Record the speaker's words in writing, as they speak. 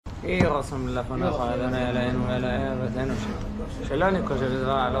יהי רצון לפניך, אדוני אלוהינו ואלוהי אבותינו, שלא ניכשל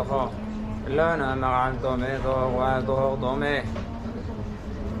בדבר הלכו, ולא נאמר על דומה דור ועל דור דומה.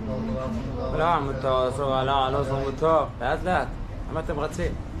 ולא עמותו עשו עלה עלו זמותו, לאט לאט. למה אתם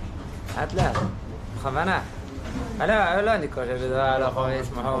רצים? לאט לאט, בכוונה. לא ניכשל בדבר הלכו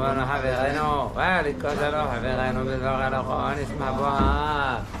וישמחו בנו חברינו, ולכשלו חברינו בדבר הלכו ונשמח בו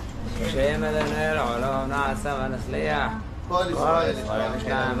שם אדוני לעולם נעשה ונצליח. כל ישראל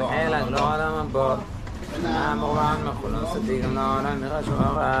משלם חלק לא עולם הבא, נאמר ועם מכולון סדיק נעולם מרשו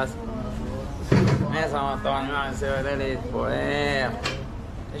הרס. נעשה מטורן מעשה ודי להתפואר.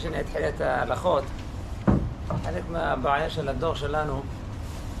 כשאני אתחיל את ההלכות, חלק מהבעיה של הדור שלנו,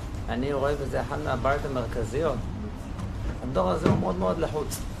 אני רואה בזה אחת מהבעיות המרכזיות. הדור הזה הוא מאוד מאוד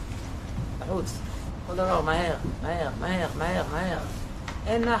לחוץ. לחוץ. כל דבר מהר, מהר, מהר, מהר, מהר.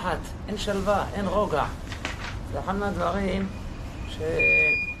 אין נחת, אין שלווה, אין רוגע. זה אחד מהדברים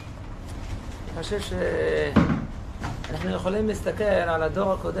אני חושב שאנחנו יכולים להסתכל על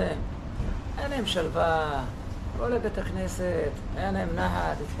הדור הקודם. אין להם שלווה, לא לבית הכנסת, אין להם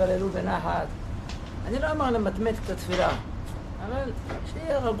נחת, התפללו בנחת. אני לא אמר למתמת את התפילה, אבל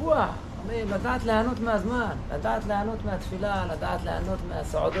שיהיה רגוע, לדעת ליהנות מהזמן, לדעת ליהנות מהתפילה, לדעת ליהנות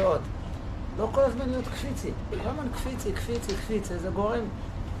מהסעודות. לא כל הזמן להיות קפיצי, כל הזמן קפיצי, קפיצי, קפיצי, זה גורם.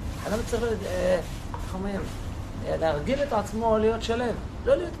 אני לא צריך, איך אומרים, להרגיל את עצמו להיות שלב,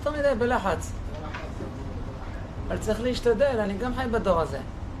 לא להיות יותר מדי בלחץ. אבל צריך להשתדל, אני גם חי בדור הזה.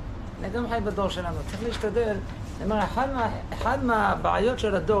 אני גם חי בדור שלנו, צריך להשתדל. אני אומר, אחד מהבעיות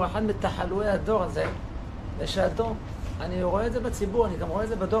של הדור, אחד מתחלואי הדור הזה, זה שהדור, אני רואה את זה בציבור, אני גם רואה את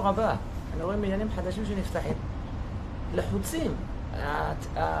זה בדור הבא. אני רואה עניינים חדשים שנפתחים. לחוצים.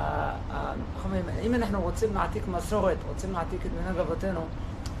 אם אנחנו רוצים להעתיק מסורת, רוצים להעתיק את מנהג אבותינו,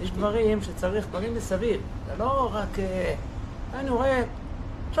 יש דברים שצריך, דברים מסביב. זה לא רק, אני רואה,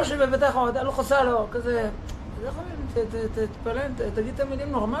 שושי בביתך עוד, לא חוסה לו, כזה. תתפלל, תגיד את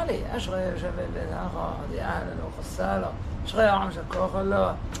המילים נורמלי. אשרי יושב בביתך עוד, לא חוסה לו. אשרי העם שכוח לו.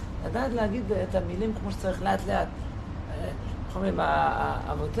 לדעת להגיד את המילים כמו שצריך לאט לאט. איך אומרים,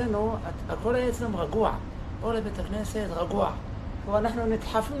 אבותינו, הכל היה אצלם רגוע. או לבית הכנסת, רגוע. ואנחנו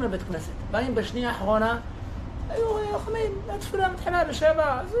נדחפנו לבית כנסת. באים בשנייה האחרונה, היו חמים, התפילה מתחילה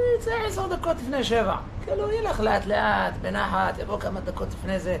בשבע, אז הוא יצא 10 דקות לפני 7. כאילו, ילך לאט לאט, בנחת, יבוא כמה דקות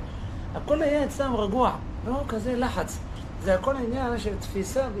לפני זה. הכל היה אצלם רגוע, לא כזה לחץ. זה הכל העניין של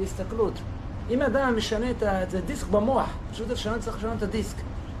תפיסה והסתכלות. אם אדם משנה את הדיסק במוח, פשוט צריך לשנות את הדיסק.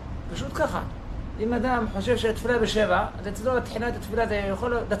 פשוט ככה. אם אדם חושב שהתפילה בשבע, אז אצלו תחילת התפילה זה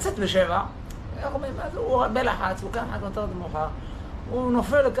יכול לצאת בשבע, אז הוא בלחץ, הוא ככה יותר מאוחר. הוא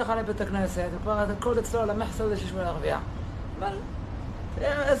נופל ככה לבית הכנסת, וכבר הכל אצלו על המחסר הזה ששמואל הרביעה. אבל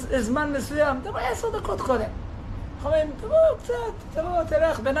זמן מסוים, תבוא 10 דקות קודם. חברים, תבוא קצת,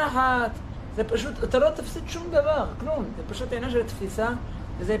 תלך בנחת. זה פשוט, אתה לא תפסיד שום דבר, כלום. זה פשוט העניין של התפיסה,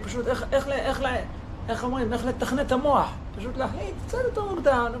 וזה פשוט איך אומרים, איך לתכנת את המוח. פשוט להחליט, קצת יותר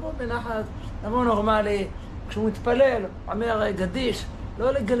מוקדם, לבוא בנחת, לבוא נורמלי. כשהוא מתפלל, אומר גדיש,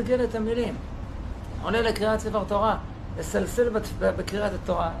 לא לגלגל את המילים. עולה לקריאת ספר תורה. לסלסל בקריאת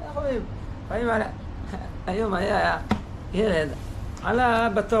התורה. איך אומרים? היום היה ילד, עלה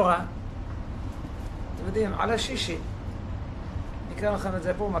בתורה, אתם יודעים, עלה שישי. נקרא לכם את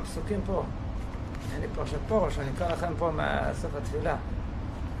זה פה, מהפסוקים פה. אין לי פרשת פורש, אני אקרא לכם פה מהסוף התפילה.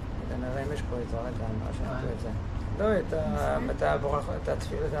 נראה אם יש פה את זה, רגע, מה שנתו את זה. לא, את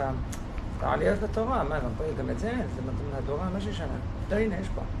התפילה, את העליות לתורה, מה, גם את זה אין, זה מהתורה, מה ששנה. לא, הנה, יש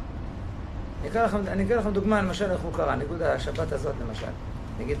פה. אני אקרא לכם דוגמה, למשל, איך הוא קרא, נגוד השבת הזאת, למשל.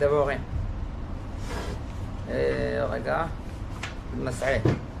 נגיד דבורים. רגע, מסעה.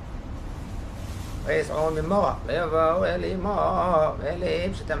 ויסעו ממורה, ויבואו אלי מור,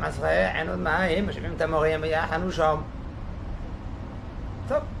 ואלים שאתם עשרה עינות מים, משאבים את המורים ויחנו שם.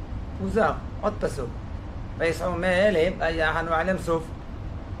 טוב, מוזר, עוד פסוק. ויסעו מאלים, ויחנו עליהם סוף.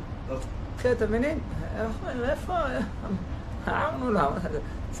 כן, אתם מבינים? איפה? אמרנו להם,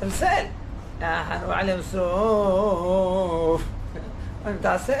 סלסל. יחנו עליהם סוף.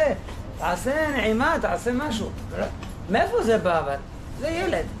 תעשה נעימה, תעשה משהו. מאיפה זה בא אבל? זה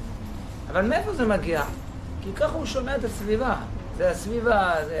ילד. אבל מאיפה זה מגיע? כי ככה הוא שומע את הסביבה. זה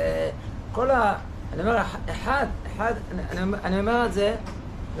הסביבה, זה כל אני אומר, אני אומר את זה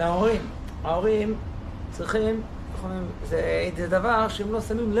להורים. ההורים צריכים, זה דבר שאם לא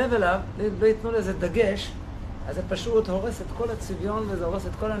שמים לב אליו, לא ייתנו לזה דגש, אז זה פשוט הורס את כל הצביון, וזה הורס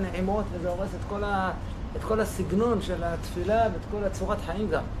את כל הנעימות, וזה הורס את כל הסגנון של התפילה, ואת כל הצורת חיים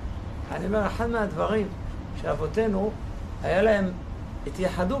גם. אני אומר, אחד מהדברים שאבותינו, היה להם,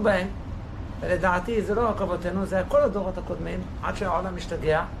 התייחדו בהם, ולדעתי זה לא רק אבותינו, זה היה כל הדורות הקודמים, עד שהעולם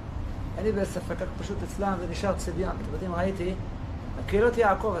משתגע, אין לי בספק, פשוט אצלם זה נשאר צביון. אתם יודעים, ראיתי, הקהילות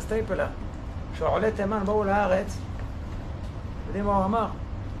יעקב, הסטייפלר, שעולי תימן באו לארץ, יודעים מה הוא אמר?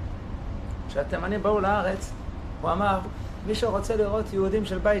 כשהתימנים באו לארץ, הוא אמר, מי שרוצה לראות יהודים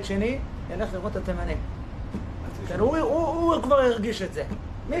של בית שני, ילך לראות את התימנים. כן, הוא כבר הרגיש את זה.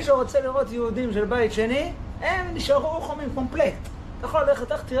 מי שרוצה לראות יהודים של בית שני, הם נשארו חומים קומפלקט. אתה יכול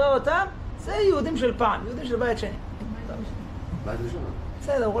ללכת, איך תראה אותם? זה יהודים של פעם, יהודים של בית שני. בית ראשון.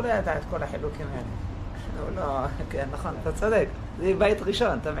 בסדר, הוא לא ידע את כל החילוקים האלה. הוא לא, כן, נכון, אתה צודק. זה בית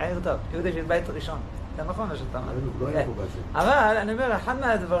ראשון, אתה מעיר טוב. יהודים של בית ראשון. זה נכון מה שאתה אומר. אבל אני אומר, אחד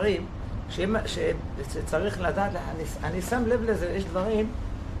מהדברים שצריך לדעת, אני שם לב לזה, יש דברים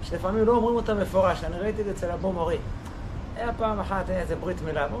שלפעמים לא אומרים אותם מפורש. אני ראיתי את זה אצל אבו מורי. היה פעם אחת איזה ברית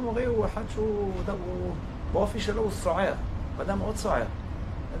מילה. אבו מורי הוא אחד שהוא, באופי שלו הוא סוער. הוא אדם מאוד סוער. לא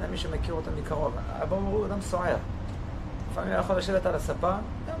יודע מי שמכיר אותו מקרוב. אבו מורי הוא אדם סוער. לפעמים יכול לשבת על הספה,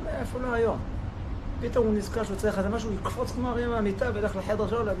 גם איפה לא היום. פתאום הוא נזכר שהוא צריך איזה משהו, הוא יקפוץ כמו אריה מהמיטה וילך לחדר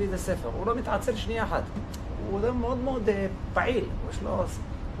שלו להביא איזה ספר. הוא לא מתעצל שנייה אחת. הוא אדם מאוד מאוד פעיל.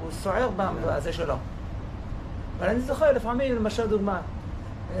 הוא סוער בזה שלו. אבל אני זוכר לפעמים, למשל דוגמה,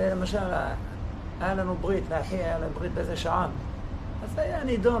 למשל, היה לנו ברית, לאחי היה לנו ברית באיזה שעה. אז היה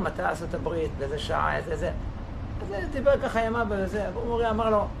נידון מתי עשו את הברית, באיזה שעה, איזה זה. אז דיבר ככה ימה בזה, אבו מורי אמר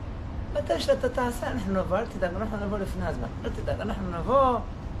לו, מתי שאתה תעשה, אנחנו נבוא, אל תדאג, אנחנו נבוא לפני הזמן. אל תדאג, אנחנו נבוא,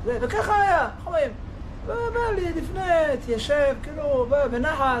 וככה היה, חומרים. ובא לי לפני, תיישב, כאילו, בא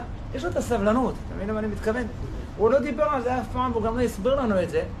בנחת, יש לו את הסבלנות, אתה מבין למה אני מתכוון? הוא לא דיבר על זה אף פעם, והוא גם לא הסביר לנו את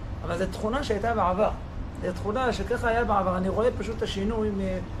זה, אבל זו תכונה שהייתה בעבר. זו תכונה שככה היה בעבר, אני רואה פשוט את השינוי,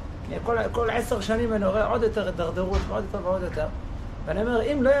 כל 10 שנים אני רואה עוד יותר דרדרות, ועוד יותר ועוד יותר. ואני אומר,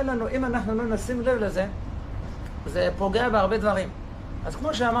 אם אנחנו לא נשים לב לזה, זה פוגע בהרבה דברים. אז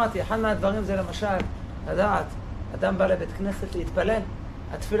כמו שאמרתי, אחד מהדברים זה למשל, לדעת, אדם בא לבית כנסת להתפלל,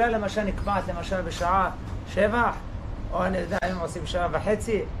 התפילה למשל נקבעת למשל בשעה 7, או אני יודע אם עושים 7:30,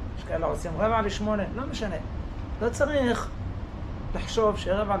 יש כאלה עושים 7:45, לא משנה. לא צריך לחשוב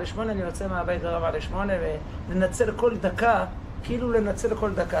ש7:45 אני יוצא מהבית ל7:45 ולנצל כל דקה, כאילו לנצל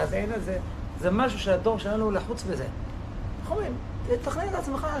כל דקה. זה משהו שהדור שלנו לחוץ בזה. חומים, תכנן את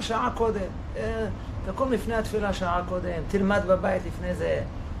עצמך שעה קודם, תקום לפני התפילה שעה קודם, תלמד בבית לפני זה,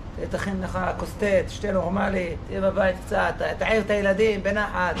 תכין לך כוסטט, שתה נורמלי, תהיה בבית קצת, תעיר את הילדים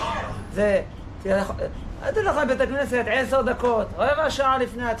בנחת, זה, תהיה לך בית הכנסת 10 דקות, רבע שעה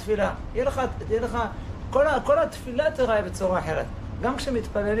לפני התפילה, תהיה לך, כל התפילה תראה בצורה אחרת. גם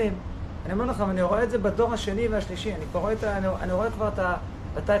כשמתפללים, אני אומר לכם, אני רואה את זה בדור השני והשלישי, אני רואה כבר את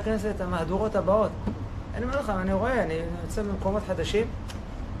בתי הכנסת, המהדורות הבאות. אני אומר לכם, אני יוצא במקומות חדשים,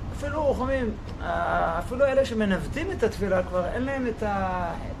 אפילו חומים, אפילו אלה שמנוודים את התפילה כבר, אין להם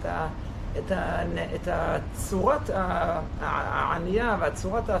את הצורת הענייה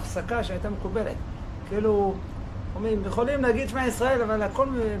והצורת ההפסקה שהייתה מקובלת. כאילו, חומים, יכולים להגיד שמע ישראל, אבל הכל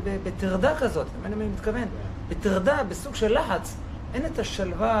בתרדה כזאת, אני מתכוון, בתרדה, בסוג של לחץ, אין את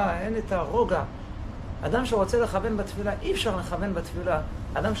השלווה, אין את הרוגע. אדם שרוצה לכוון בתפילה, אי אפשר לכוון בתפילה.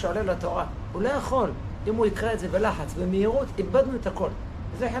 אדם שעולה לתורה, הוא לא יכול. אם הוא יקרא את זה בלחץ, במהירות, איבדנו את הכל.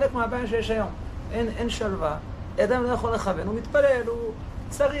 זה חלק מהבעיה שיש היום. אין שלווה, אדם לא יכול לכוון, הוא מתפלל, הוא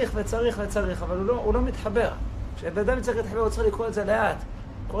צריך וצריך וצריך, אבל הוא לא מתחבר. כשאדם צריך להתחבר, הוא צריך לקרוא את זה לאט.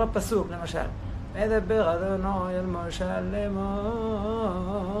 קורא פסוק, למשל. מדבר אדוני אל משה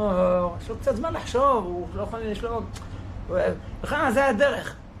לאמור. יש לו קצת זמן לחשוב, הוא לא יכול לשלום. בכלל, זה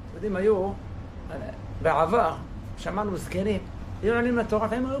הדרך. יודעים, היו, בעבר, שמענו זקנים, היו עולים לתורה,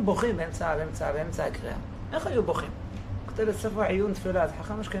 והם היו בוכים באמצע הקריאה. איך היו בוכים? כותב את ספר עיון תפילה, זה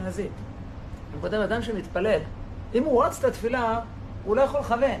חכם אשכנזי. הוא כותב, אדם שמתפלל, אם הוא רץ את התפילה, הוא לא יכול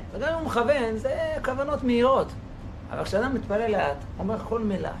לכוון. וגם אם הוא מכוון, זה כוונות מהירות. אבל כשאדם מתפלל לאט, הוא אומר כל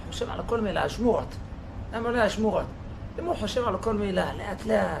מילה, חושב על כל מילה, השמורות. למה לא השמורות? אם הוא חושב על כל מילה, לאט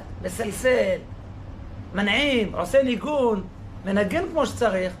לאט, מסלסל, מנעים, עושה ניגון, מנגן כמו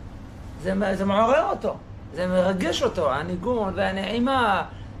שצריך, זה מעורר אותו, זה מרגש אותו, הניגון והנעימה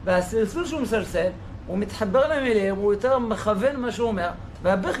והסלסול שהוא מסלסל, הוא מתחבר למילים, הוא יותר מכוון מה שהוא אומר,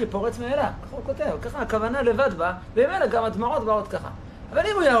 והבכי פורץ מאליו, ככה הוא כותב, ככה הכוונה לבד בה, ומאלה גם הדמעות באות ככה. אבל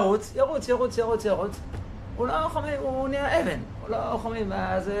אם הוא ירוץ, הוא נהיה אבן, הוא לא חומים,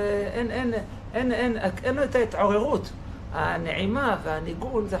 אז אין לו את ההתעוררות. הנעימה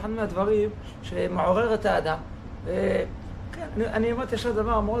והניגון זה אחד מהדברים שמעורר את האדם. כן, אני אמרתי יש לו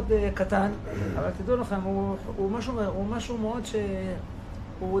דבר מאוד קטן, אבל תדעו לכם, הוא משהו מאוד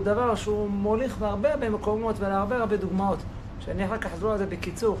הוא דבר שהוא מוליך בהרבה מקומות ולהרבה דוגמאות, שאני אחר כך אחזור על זה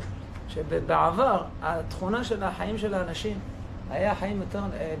בקיצור, שבעבר התכונה של החיים של האנשים היה חיים יותר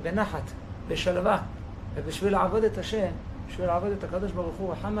בנחת, בשלווה, ובשביל לעבוד את השם, בשביל לעבוד את הקדוש ברוך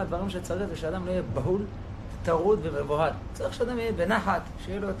הוא, אחד מהדברים שצריך זה שאדם לא יהיה בהול, טרוד ומבוהל. צריך שאדם יהיה בנחת,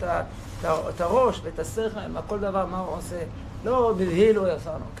 שיהיה לו את הראש ואת השכל, כל דבר מה הוא עושה. לא בבהיל הוא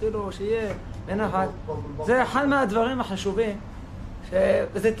יעשה לו, כאילו שיהיה בנחת. זה אחד מהדברים החשובים,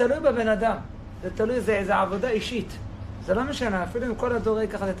 וזה תלוי בבן אדם. זה תלוי, זה עבודה אישית. זה לא משנה, אפילו עם כל הדורי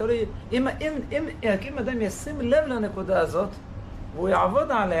ככה, זה תלוי. אם אדם ישים לב לנקודה הזאת, והוא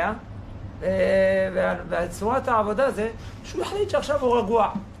יעבוד עליה, והצורת העבודה זה שהוא יחליט שעכשיו הוא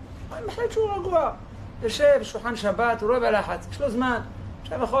רגוע. הוא מחליט שהוא רגוע. יושב, שולחן שבת, הוא לא בלחץ, יש לו זמן.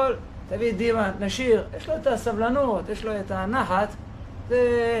 עכשיו יכול, תביא דימה, נשיר, יש לו את הסבלנות, יש לו את הנחת,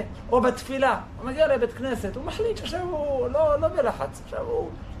 או בתפילה, הוא מגיע לבית כנסת, הוא מחליט שעכשיו הוא לא בלחץ, עכשיו הוא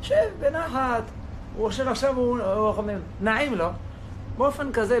יושב בנחת, הוא חושב עכשיו הוא נעים לו.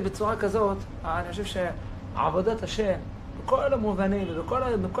 באופן כזה, בצורה כזאת, אני חושב שעבודת השם, בכל המובנים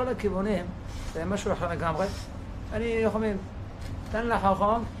ובכל הכיוונים, זה משהו אחר לגמרי. אני יכולים, תן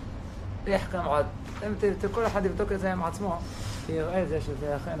לחכם, יחכם עוד. כל אחד יבדוק את זה עם עצמו, ויראה את זה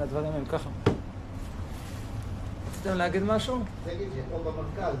שזה אכן הדברים הם ככה. רציתם להגיד משהו? תגיד שפה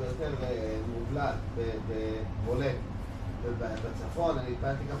במרכז זה יותר מובלט, בולט. ובצפון, אני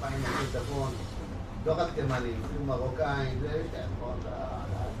התפעלתי כמה פעמים בצפון, לא רק תימנים, אפילו מרוקאים, זה יש להם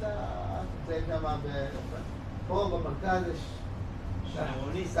כמה, פה במרכז יש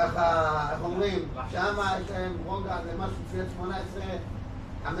ככה, איך אומרים, שמה יש להם רוגע, זה משהו תפילת 18,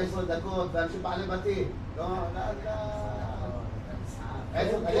 15 דקות, ואנשים בעלי בתים, לא,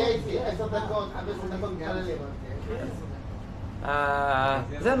 10 דקות, 15 דקות מתחללים.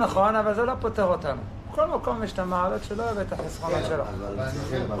 זה נכון, אבל זה לא פותר אותנו. בכל מקום יש את המעלות שלו ואת החסרונות שלו.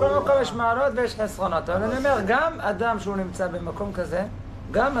 בכל מקום יש מעלות ויש חסרונות. אבל אני אומר, גם אדם שהוא נמצא במקום כזה,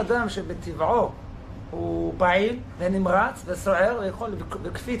 גם אדם שבטבעו הוא פעיל ונמרץ וסוער ויכול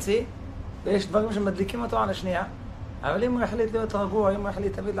וקפיצי, ויש דברים שמדליקים אותו על השנייה, אבל אם הוא יחליט להיות רגוע, אם הוא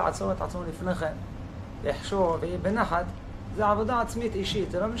יחליט תמיד לעצור את עצמו לפני כן, יחשוב ויהיה בנחת, זה עבודה עצמית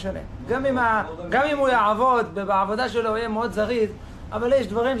אישית, זה לא משנה. גם אם הוא יעבוד, בעבודה שלו הוא יהיה מאוד זריז, אבל יש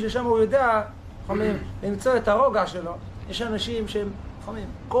דברים ששם הוא יודע, למצוא את הרוגע שלו. יש אנשים שהם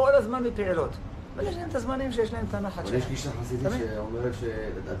כל הזמן בפעילות, אבל יש להם את הזמנים שיש להם את הנחת שלהם. יש גישה חסידית שאומרת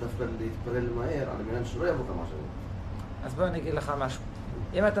שדווקא להתפלל מהר, על מנת שלא יבוא כמה שנים. אז בוא אני אגיד לך משהו.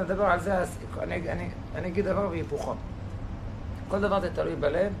 אם אתה מדבר על זה, אז אני אגיד דבר והיפוכו. כל דבר זה תלוי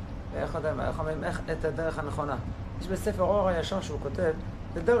בלב, ואיך את הדרך הנכונה. יש בספר אור הישר שהוא כותב,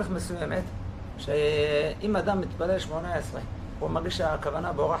 זה דרך מסוימת, שאם אדם מתפלל 18, הוא מרגיש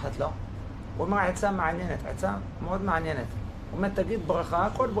שהכוונה בורחת לו, הוא אומר עצה מעניינת, עצה מאוד מעניינת. הוא אומר, תגיד ברכה,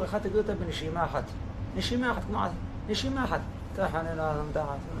 כל ברכה תגיד אותה בנשימה אחת. נשימה אחת, כמו נשימה אחת. תחננו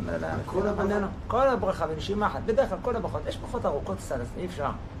עמדעת, כל הברכה בנשימה אחת. בדרך כלל כל הברכות, יש ברכות ארוכות סלס, אי אפשר.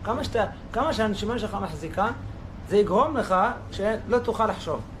 כמה שהנשימה שלך מחזיקה, זה יגרום לך שלא תוכל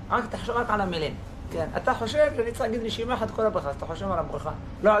לחשוב. רק תחשוב רק על המילים. כן, אתה חושב שאני צריך להגיד נשימה אחת כל הברכה, אז אתה חושב על הברכה,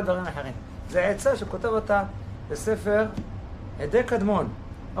 לא על דברים אחרים. זה עצה שכותב אותה בספר עדי קדמון.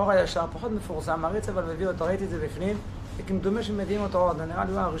 אור הישר, פחות מפורסם, מעריץ אבל מביא אותו, ראיתי את זה בפנים, וכמדומה שמביאים אותו עוד, נראה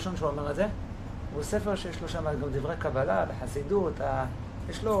לי הוא הראשון שהוא אומר את זה. הוא ספר שיש לו שם גם דברי קבלה, לחסידות,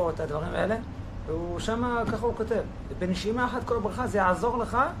 יש לו את הדברים האלה, והוא שם ככה הוא כותב, בנשימה אחת כל הברכה זה יעזור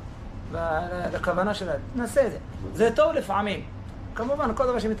לך לכוונה שלה, תנסה את זה. זה טוב לפעמים. כמובן, כל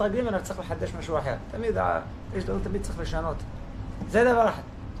דבר שמתרגלים אליו צריך לחדש משהו אחר. תמיד, יש דבר תמיד צריך לשנות. זה דבר אחד.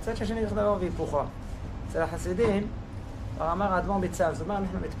 קצת שני יש דבר והיפוכו. אצל החסידים, אמר האדמו"ר מצב, זאת אומרת,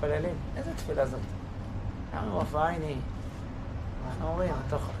 אנחנו מתפללים. איזה תפילה זאת? אנחנו רפאיני, אנחנו אומרים,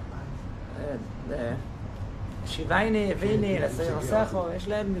 תוך... שיבייני, הביני, לסעיר סחו, יש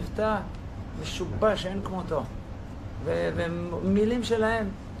להם מבטא משובש שאין כמותו. ומילים שלהם,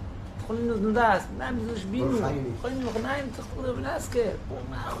 יכולים נודס, נעים זה שבינו, יכולים נעים, צריך להזכר,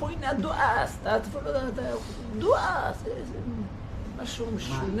 אחוי נדואס, דואס, משהו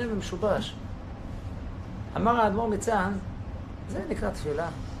משונה ומשובש. אמר האדמו"ר מצאן, זה נקרא תפילה.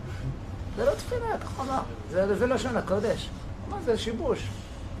 זה לא תפילה, כך אמר, זה לשון הקודש. מה זה שיבוש?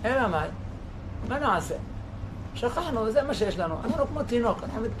 אלא מה נעשה? שכחנו, זה מה שיש לנו. אנחנו כמו תינוק,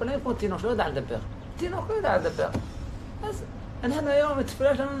 אנחנו מתפללים כמו תינוק, שלא יודע לדבר. תינוק לא יודע לדבר. אז אנחנו היום,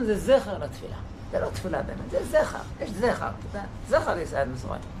 התפילה שלנו זה זכר לתפילה. זה לא תפילה באמת, זה זכר. יש זכר, אתה יודע? זכר לישראל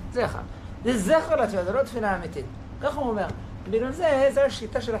מסורים. זכר. זה זכר לתפילה, זה לא תפילה אמיתית. כך הוא אומר. בגלל זה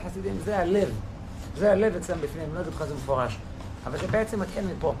השיטה של החסידים, זה הלב. זה הלב אצלם בפנים, לא יודעת לך זה מפורש. אבל זה בעצם מתחיל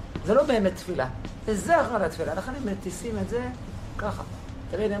מפה. זה לא באמת תפילה. זה זכר לתפילה. לכן הם מטיסים את זה ככה.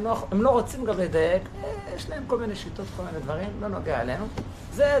 תראי, הם לא רוצים גם לדייק, יש להם כל מיני שיטות, כל מיני דברים, לא נוגע עלינו.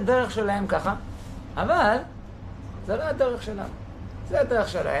 זה הדרך שלהם ככה, אבל זה לא הדרך שלנו. זה הדרך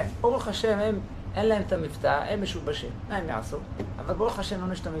שלהם. ברוך השם, הם אין להם את המבטא, הם משובשים, מה הם יעשו? אבל ברוך השם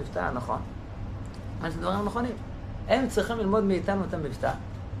לא יש את המבטא, נכון? אז זה דברים נכונים. הם צריכים ללמוד מאיתנו את המבטא,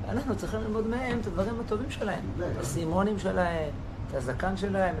 ואנחנו צריכים ללמוד מהם את הדברים הטובים שלהם, את הסימונים שלהם, את הזקן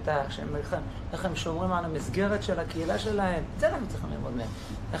שלהם, איך הם שומרים על המסגרת של הקהילה שלהם, את זה אנחנו צריכים ללמוד מהם.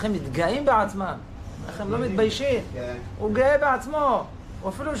 איך הם מתגאים בעצמם, איך הם לא מתביישים, הוא גאה בעצמו, או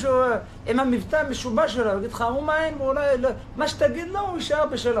אפילו שהוא, עם המבטא המשובש שלו, הוא יגיד לך, הוא מעין, מה שתגיד לו, הוא יישאר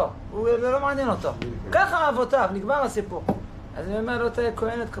בשלו, הוא לא מעניין אותו. ככה אבותיו, נגמר הסיפור. אז אני אומר, לא תהיה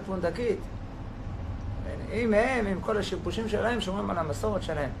כהנת כפונדקית. אם הם, עם כל השיבושים שלהם, שומרים על המסורת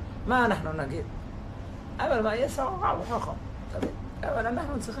שלהם, מה אנחנו נגיד? אבל מה, יש רע וחכם, אבל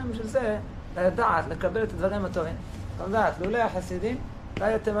אנחנו צריכים בשביל זה לדעת, לקבל את הדברים הטובים. לדעת, לולא החסידים, לא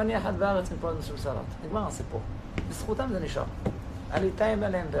היה תימני אחד בארץ מפועל מסולסלות. נגמר הסיפור. בזכותם זה נשאר. הליטאים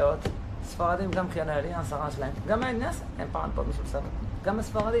עליהם ועוד, ספרדים גם כן העלייה השרה שלהם, גם העניין הם פעם פה מסולסלות. גם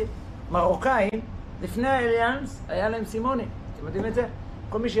הספרדים, מרוקאים, לפני האליאנס, היה להם סימונים. אתם יודעים את זה?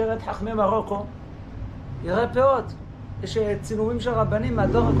 כל מי שיראה את חכמי מרוקו, יראה פאות. יש צילומים של רבנים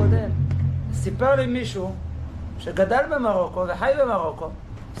מהדור הקודם. סיפר לי מישהו שגדל במרוקו וחי במרוקו,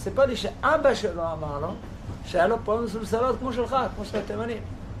 סיפר לי שאבא שלו אמר לו שהיה לו פאות מסולסלות כמו שלך, כמו של התימנים.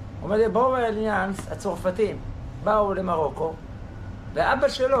 הוא אומר לי, באו האליאנס, הצרפתים, באו למרוקו, ואבא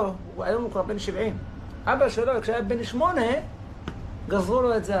שלו, היום הוא כבר בן 70, אבא שלו, כשהיה בן 8, גזרו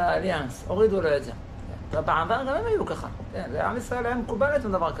לו את זה האליאנס, הורידו לו את זה. ובעבר גם הם היו ככה. לעם ישראל היה מקובל את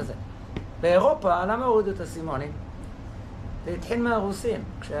דבר כזה. באירופה, למה הורידו את הסימונים? זה התחיל מהרוסים.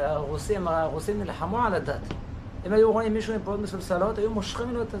 כשהרוסים נלחמו על הדת. אם היו רואים מישהו עם פאות מסולסלות, היו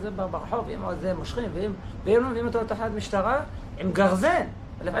מושכים לו את זה ברחוב, הם מושכים, ואם לא מביאים אותו לתחנת משטרה, עם גרזן.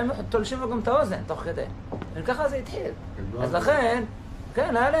 לפעמים תולשים לו גם את האוזן, תוך כדי. וככה זה התחיל. אז לכן,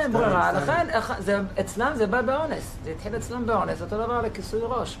 כן, היה להם ברירה. לכן, אצלם זה בא באונס. זה התחיל אצלם באונס, אותו דבר לכיסוי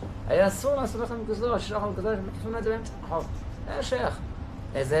ראש. היה אסור לעשות לכם כיסוי ראש, שלח לנו כזה, שמקיפים את זה באמצע הרחוב. היה שייך.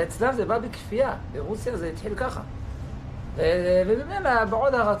 אצלם זה בא בכפייה. ברוסיה זה התחיל ככה. ובמילא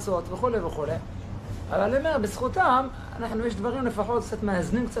בעוד ארצות וכו' וכו'. אבל אני אומר, בזכותם, יש דברים לפחות קצת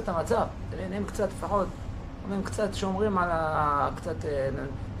מאזנים קצת המצב. הם קצת לפחות, הם קצת שומרים על קצת,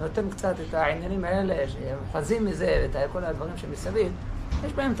 נותן קצת את העניינים האלה, שחזים מזה, ואת כל הדברים שמסביב,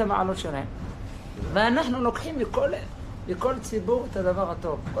 יש בהם את המעלות שלהם. ואנחנו לוקחים מכל ציבור את הדבר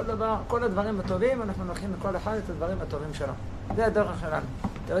הטוב. כל הדברים הטובים, אנחנו לוקחים מכל אחד את הדברים הטובים שלו. זה הדרך שלנו.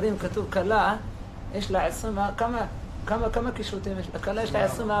 אתם יודעים, כתוב קלה, יש לה 20, כמה קישוטים יש לה? קלה יש לה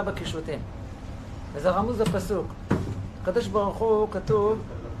 24 קישוטים. וזה רמוז הפסוק. הקדוש ברוך הוא כתוב,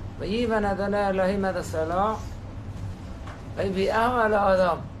 ויבן אדוני אלוהים עד הסלע, ויביאהו על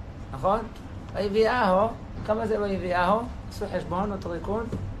האדם. נכון? ויביאהו, כמה זה ויביאהו? עשו חשבון או תריקון?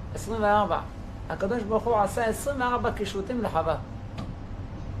 24. הקדוש ברוך הוא עשה 24 קישוטים לחווה.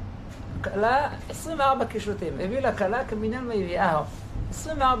 קלה, 24 קישוטים. הביא לה קלה כמניין ויביאהו.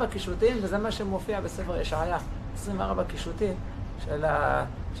 24 קישוטים, וזה מה שמופיע בספר ישעיה. 24 קישוטים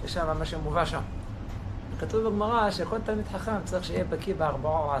ששם מה שמובא שם. כתוב בגמרא שכל תלמיד חכם צריך שיהיה בקיא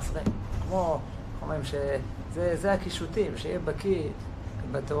בארבעה או עשרה. כמו אומרים שזה הקישוטים, שיהיה בקיא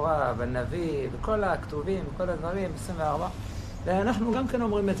בתורה, בנביא, בכל הכתובים, בכל הדברים, 24. ואנחנו גם כן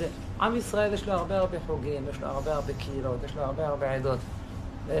אומרים את זה. עם ישראל יש לו הרבה חוגים, יש לו הרבה קהילות, יש לו הרבה עדות.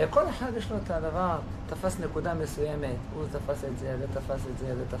 וכל אחד יש לו את הדבר, תפס נקודה מסוימת, הוא תפס את זה, ותפס את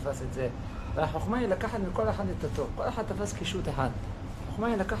זה, ותפס את זה. והחוכמה היא לקחת מכל אחד את הטוב. כל אחד תפס קישוט אחד. החוכמה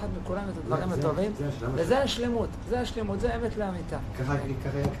היא לקחת מכולם את הדברים הטובים, וזה השלמות, זה האמת לאמיתה. ככה היא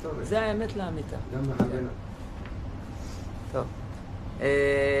הכתובת. זה האמת לאמיתה. גם מחבנה. טוב.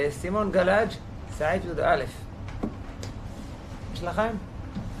 סימון גלאג' סעיד י"א. יש לכם?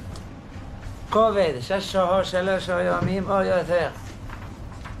 כובד, 6 שעות, 3 ימים או יותר.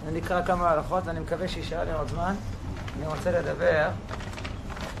 אני אקרא כמה הלכות ואני מקווה שישאר לי עוד זמן. אני רוצה לדבר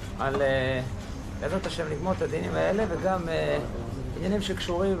על בעזרת השם לגמור את הדינים האלה וגם עניינים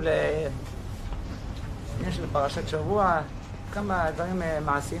שקשורים לעניין של פרשת שבוע, כמה דברים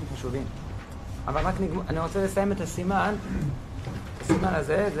מעשיים חשובים. אבל רק אני רוצה לסיים את הסימן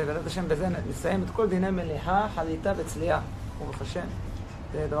הזה, זה בעזרת השם בזה נסיים את כל דיני מליחה, חליטה וצלייה. ברוך השם,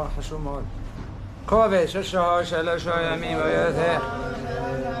 זה דבר חשוב מאוד. כובד, 6 שעות, 3 ימים או יותר.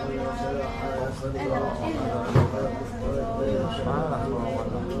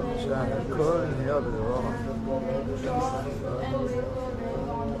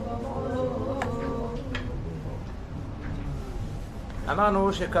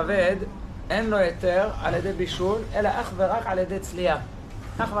 אמרנו שכבד אין לו היתר על ידי בישול, אלא אך ורק על ידי צלייה.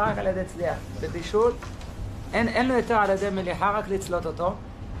 אך ורק על ידי צלייה. בבישול אין לו היתר על ידי מליחה, רק לצלות אותו.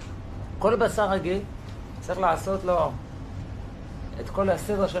 כל בשר רגיל צריך לעשות לו את כל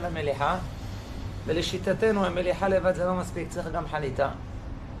הסדר של המליחה, ולשיטתנו המליחה לבד זה לא מספיק, צריך גם חליטה.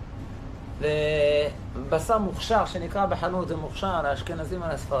 ובשר מוכשר שנקרא בחנות זה מוכשר לאשכנזים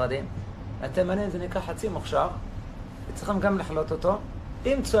על הספרדים. התימנים זה נקרא חצי מוכשר, וצריכים גם לחלוט אותו.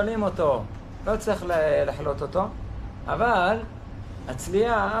 אם צולים אותו, לא צריך לחלוט אותו, אבל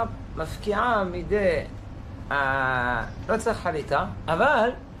הצלייה מפקיעה מידי, לא צריך חליטה, אבל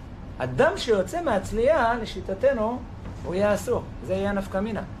הדם שיוצא מהצלייה, לשיטתנו, הוא יהיה אסור. זה יהיה נפקא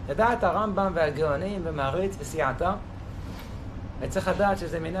מינה. לדעת הרמב"ם והגאונים ומעריץ וסייעתא, וצריך לדעת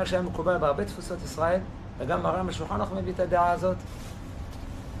שזה מנהג שהיה מקובל בהרבה תפוסות ישראל, וגם הרמב"ם בשולחן ערוך מביא את הדעה הזאת,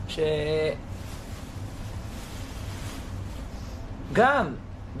 שגם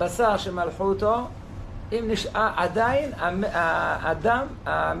בשר שמלכו אותו, אם נשאר עדיין הדם,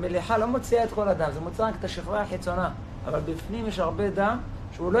 המליחה לא מוציאה את כל הדם, זה מוצא רק את השכבה החיצונה, אבל בפנים יש הרבה דם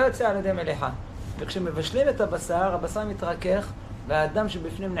שהוא לא יוצא על ידי מליחה. וכשמבשלים את הבשר, הבשר מתרכך והדם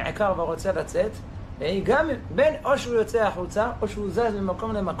שבפנים נעקר ורוצה לצאת, גם בין או שהוא יוצא החוצה או שהוא זז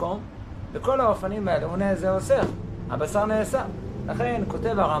ממקום למקום, בכל האופנים האלה זה אוסר, הבשר נאסר. לכן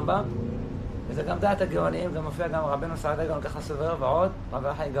כותב הרמב"ם, וזה גם דעת הגאונים, גם מופיע גם רבנו סעדה הגאון ככה סובר ועוד, רבי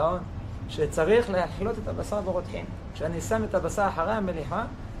הגאון, שצריך להחלות את הבשר ברותחין. כשאני שם את הבשר אחרי המליחה,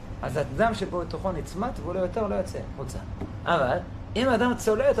 אז הדם שבו תוכו נצמת והוא לא יותר לא יוצא חוצה. אבל אם אדם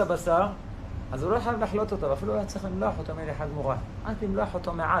צולה את הבשר, אז הוא לא חייב לחלות אותו, ואפילו לא צריך למלוח אותו מליחה גמורה. רק למלוח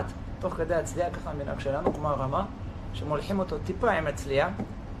אותו מעט, תוך כדי הצלייה, ככה המנהג שלנו, כמו הרמה, שמולחים אותו טיפה עם הצלייה,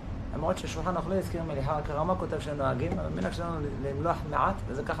 למרות ששולחן ערוך לא הזכיר מליחה, רק הרמה כותב שנוהגים, אבל המנהג שלנו למלוח מעט,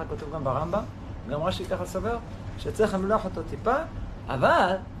 וזה ככה כותב גם ברמב"ם, גם רש"י ככה סובר, שצריך למלוח אותו טיפה,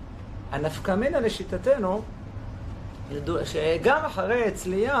 אבל הנפקא מינה לשיטתנו, שגם אחרי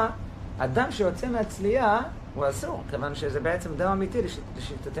צלייה, הדם שיוצא מהצלייה הוא אסור, כיוון שזה בעצם דם אמיתי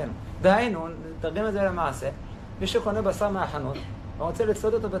לשיטתנו. דהיינו, נתרגם את זה למעשה, מי שקונה בשר מהחנות, הוא רוצה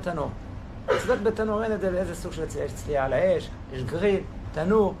לצלוד אותו בתנור. לצלוד בתנור אין את זה לאיזה סוג של צלייה, יש צלייה על האש, יש גריל,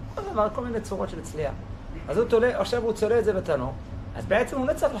 תנור, כל מיני צורות של צלייה. אז הוא תולה, עכשיו הוא צולה את זה בתנור, אז בעצם הוא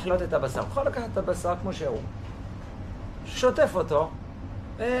לא צריך לחלוט את הבשר, הוא יכול לקחת את הבשר כמו שהוא, שוטף אותו,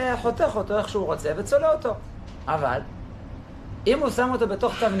 וחותך אותו איך שהוא רוצה וצולה אותו. אבל אם הוא שם אותו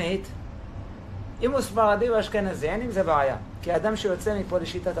בתוך תבנית, אם הוא ספרדי או אשכנזי, אין עם זה בעיה. כי האדם שיוצא מפה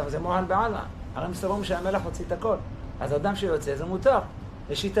לשיטתם זה מוהל בעלמא. הרי הם סבורים שהמלח הוציא את הכל. אז האדם שיוצא זה מותר.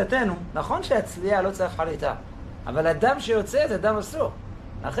 לשיטתנו, נכון שהצלייה לא צריך חליטה, אבל הדם שיוצא זה דם אסור.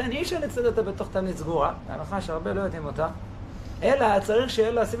 לכן אי אפשר לצד אותה בתוך תבנית סגורה, להנחה שהרבה לא יודעים אותה, אלא צריך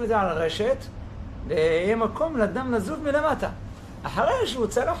שיהיה לשים את זה על רשת, ויהיה מקום לדם לזוב מלמטה. אחרי שהוא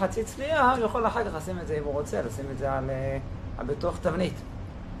צלח חצי צלייה, הוא יכול אחר כך לשים את זה אם הוא רוצה, לשים את זה בתוך תבנית.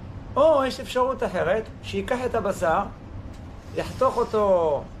 או יש אחרת, שיקח את הבשר, יחתוך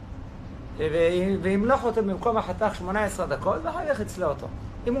אותו וימלח אותו במקום החתך 18 דקות, ואחר כך יצלה אותו.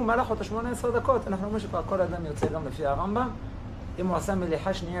 אם הוא מלח אותו 18 דקות, אנחנו אומרים שכבר כל אדם יוצא גם לפי הרמב"ם. אם הוא עשה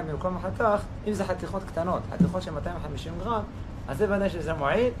מליחה שנייה במקום החתך, אם זה חתיכות קטנות, חתיכות של 250 גרם, אז זה ודאי שזה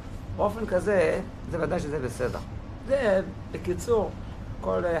מועיל, באופן כזה, זה ודאי שזה בסדר. זה בקיצור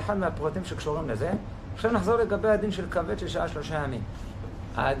כל אחד מהפרטים שקשורים לזה. עכשיו נחזור לגבי הדין של כבד של שעה 3 ימים.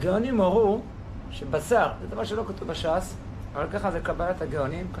 הגאונים הורו שבשר, זה דבר שלא כתוב בש"ס, אבל ככה זה קבלת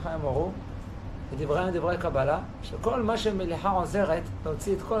הגאונים, ככה הם הורו, דברי קבלה, שכל מה שמליחה עוזרת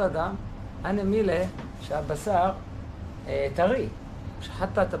להוציא את כל אדם, אני מילה שהבשר טרי,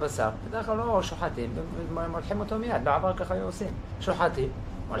 שחטת את הבשר, בדרך כלל לא שוחטים, מולחים אותו מיד, בעבר ככה היו עושים, שוחטים,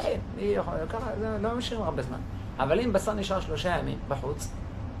 מולחים, ככה לא משאירים הרבה זמן. אבל אם בשר נשאר 3 ימים בחוץ,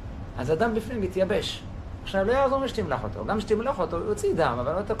 אז הדם בפנים מתייבש. עכשיו לא יעזור שתמלח אותו, גם שתמלח אותו הוא יוציא דם,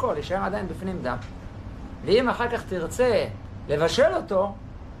 אבל לא את הכל, יישאר עדיין בפנים דם. ואם אחר כך תרצה לבשל אותו,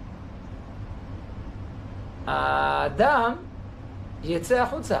 הדם יצא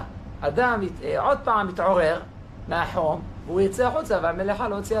החוצה. הדם עוד פעם מתעורר מהחום, והוא יצא החוצה, והמלאכה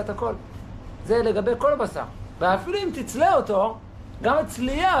לא הוציאה את הכל. זה לגבי כל בשר. ואפילו אם תצלה אותו, גם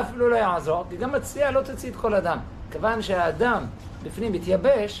הצלייה אפילו לא יעזור, כי גם הצלייה לא תוציא את כל הדם. כיוון שהדם בפנים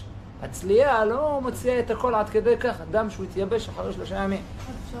מתייבש, הצלייה לא מוציאה את הכל עד כדי כך, דם שהוא יתייבש אחרי 3 ימים.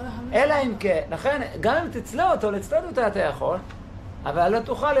 אלא אם כן, לכן גם אם תצלה אותו, לצלוד אותה אתה יכול, אבל לא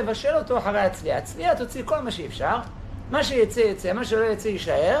תוכל לבשל אותו אחרי הצלייה. הצלייה תוציא כל מה שאפשר, מה שיצא יצא, מה שלא יצא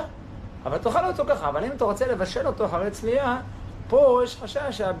יישאר, אבל תאכל אותו ככה. אבל אם אתה רוצה לבשל אותו אחרי צלייה, פה יש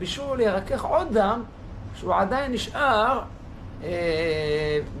חשש שהבישול ירקח עוד דם, שהוא עדיין נשאר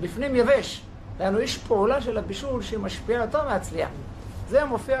בפנים יבש. לנו יש פעולה של הבישול שמשפיעה אותו מהצלייה. זה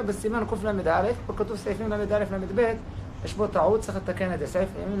מופיע בסימן קל"א, פה כתוב סעיפים ל"א ל"ב, יש בו טעות, צריך לתקן את זה,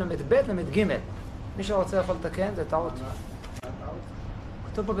 סעיפים ל"ב ל"ג. מי שרוצה יכול לתקן, זה טעות.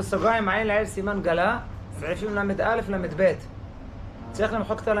 כתוב פה בסוגריים, העין לעיל סימן גלה, סעיפים ל"א ל"ב. צריך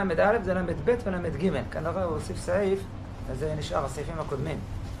למחוק את הלמד א', זה למד ב' ולמד ג'. כנראה הוא הוסיף סעיף, אז זה נשאר הסעיפים הקודמים.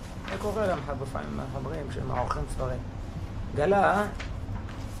 זה קורה גם לפעמים מחברים שמעורכים ספרים. גלה,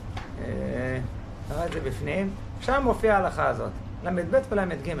 נראה את זה בפנים, שם מופיע ההלכה הזאת, למד ב'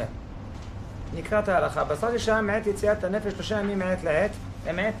 ולמד ג'. נקרא את ההלכה. בשר שעה מעת יציאת הנפש 3 ימים מעת לעת,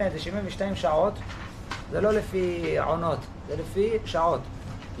 למעת לעת זה 72 שעות, זה לא לפי עונות, זה לפי שעות.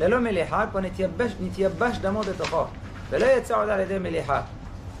 ללא מליחה, כבר נתייבש דמו בתוכו, ולא יצא עוד על ידי מליחה.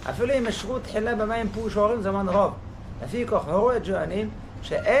 אפילו אם אשרו תחילה במים פוש הורים זמן רוב. לפי כך הורו את ג'ואנים,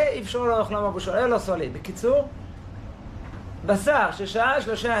 שאי אפשר לא אוכלם אבושול, לא סולי. בקיצור, בשר ששעה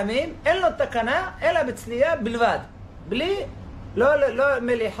 3 ימים, אין לו תקנה, אלא בצלייה בלבד. בלי, לא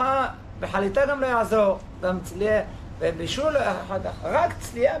מליחה, בחליטה גם לא יעזור, גם צלייה, ובישול אחר כך, רק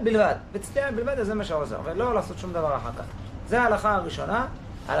צלייה בלבד. בצלייה בלבד זה מה שעוזר, ולא לעשות שום דבר אחר כך. זה ההלכה הראשונה.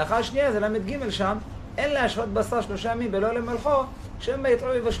 ההלכה השנייה זה למד ג' שם, אין להשרות בשר 3 ימים ולא למלכו, שהם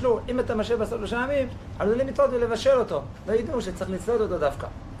יתרו יבשלו. אם אתה משאיר בשר 3 ימים, עלולים לטעות ולבשל אותו. וידעו שצריך לצלות אותו דווקא.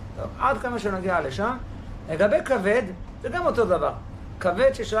 טוב, עד כמה שנגיע לשם. לגבי כבד, זה גם אותו דבר.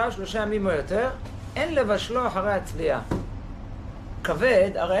 כבד ששעה 3 ימים או יותר, אין לבשלו אחרי הצלייה.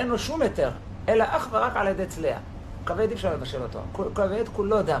 כבד, הרי אין לו שום היתר, אלא אך ורק על ידי צלייה. כבד אי אפשר לבשל אותו. כבד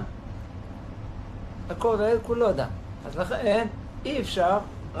כולו דם. הכבד כולו דם. אז לכן אי אפשר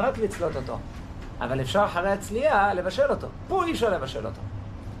רק לצלות אותו. אבל אפשר אחרי הצלייה לבשל אותו. פה אי אפשר לבשל אותו.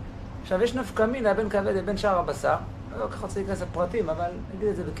 עכשיו יש נפקא מינה בין כבד לבין שאר הבשר. לא ככה רוצה להיכנס לפרטים, אבל נגיד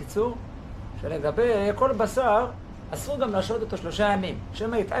את זה בקיצור. שלגבי כל בשר, אסור גם להשרות אותו 3 ימים.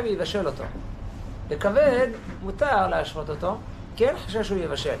 שמא יטעה ויבשל אותו. בכבד מותר להשרות אותו, כי אין חשש שהוא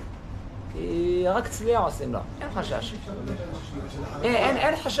יבשל. כי רק צלייה עושים לו. אין חשש.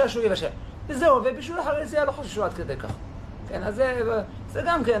 אין חשש שהוא יבשל. וזהו, ובשביל אחרי זה לא חששו עד כדי כך. כן, אז זה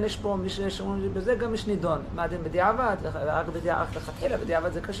גם כן, יש פה מישהו שאומרים, בזה גם יש נידון. מה אתם בדיעבד, רק לכתחילה,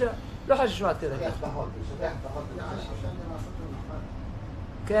 בדיעבד זה קשה. לא חששו עד כדי כך.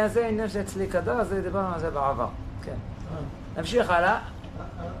 כן, זה עניין שאצלי כדור, זה דיברנו על זה בעבר. כן. נמשיך הלאה.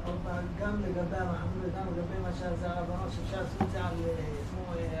 גם לגבי המחמוד וגם לגבי מה שזה הרב אמר, שאפשר לעשות את זה על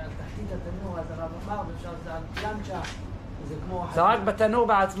תחתית התנור, אז הרב אמר, ואפשר לעשות את זה על פלנצ'ה, זה כמו... זה רק בתנור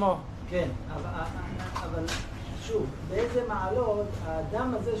בעצמו. כן, אבל שוב, באיזה מעלות,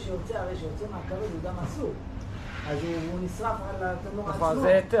 האדם הזה שיוצא, הרי שיוצא מהכבד הוא דם אסור. אז הוא נשרף על התנור עצמו. נכון,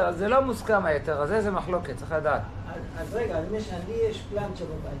 זה לא מוסכם היתר, אז זה מחלוקת, צריך לדעת. אז רגע, אני יש פלנצ'ה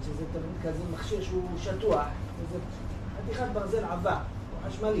בבית, שזה תמיד כזה מכשיר שהוא שטוח, וזה חתיכת ברזל עבה.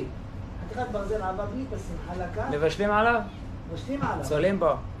 חשמלי. חתיכת ברזל עבה בלי פסים, חלקה. מבשלים עליו? מבשלים עליו. צולים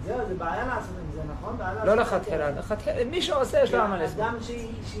בו. זהו, זה בעיה לעשות את זה, נכון? לא לכתחילה. מי שעושה יש לו מה לסבול. אדם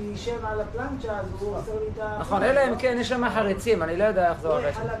שישב על הפלנצ'ה, אז הוא עושה לי את ה... נכון, אלא אם כן יש שם חריצים, אני לא יודע איך זה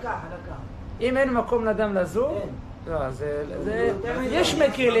עובד. חלקה. אם אין מקום לאדם לזור,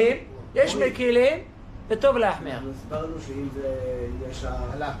 יש מקילים, וטוב להחמיר. אנחנו הסברנו שאם יש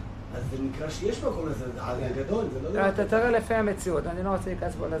העלה, אז זה נקרא שיש מקום לזה, זה גדול, זה לא... אתה תראה לפי המציאות, אני לא רוצה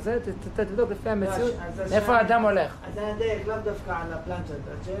להיכנס בו לזה, תבדוק לפי המציאות, איפה האדם הולך. אז אני אדייק, לאו דווקא על הפלנצ'ה.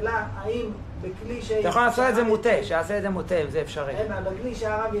 השאלה, האם בכלי ש... אתה יכול לעשות את זה מוטה, שיעשה את זה מוטה, אם זה אפשרי. בכלי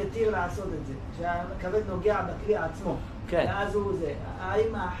שהרב יתיר לעשות את זה, שהכבד נוגע בכלי עצמו. כן. ואז הוא זה.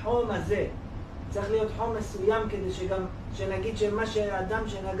 האם החום הזה צריך להיות חום מסוים כדי שגם, שנגיד שמה שהאדם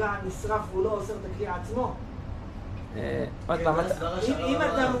שנגע נשרף והוא לא עושה את הכלי עצמו?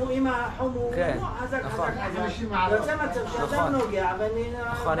 אם החום הוא חזק, יוצא מצב שאדם נוגע,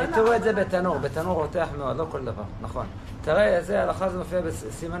 נכון, תראו את זה בתנור, בתנור רותח מאוד, לא כל דבר, נכון. תראה, ההלכה זה מופיע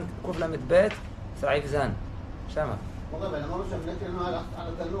בסימן קל"ב, סעיף זן, שמה. אבל אמרנו שהמנקל על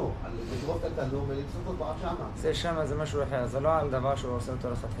התנור, לגרוף את התנור ולצרות אותו רק שמה. זה שמה, זה משהו אחר, זה לא על דבר שהוא עושה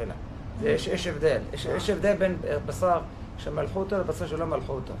אותו לכתחילה. יש הבדל, יש הבדל בין בשר שמלכו אותו לבשר שלא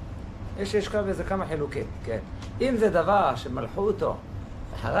מלכו אותו. יש כאן וזה כמה חילוקים, כן. אם זה דבר שמלכו אותו,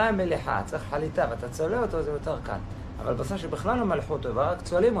 אחרי המליחה, צריך חליטה ואתה צולה אותו, זה יותר קל. אבל בשר שבכלל לא מלכו אותו, ורק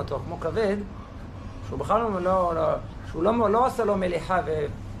צולים אותו, כמו כבד, שהוא בכלל לא עושה לו מליחה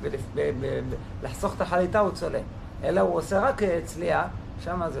ולחסוך את החליטה הוא צולה. אלא הוא עושה רק צלייה,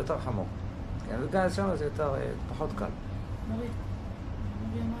 שם זה יותר חמור. כן, וגם שם זה יותר, פחות קל. מורי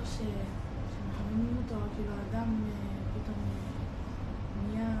אמר שמחממים אותו, כאילו האדם פתאום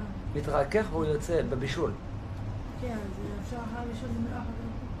נהיה... מתרכך והוא יוצא בבישול. כן, אז אפשר אחר בישול זה מלאך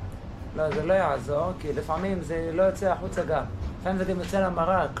לא, זה לא יעזור, כי לפעמים זה לא יוצא החוצה גם. לפעמים זה גם יוצא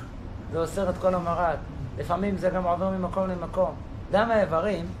למרק, זה אוסר את כל המרק. לפעמים זה גם עובר ממקום למקום. דם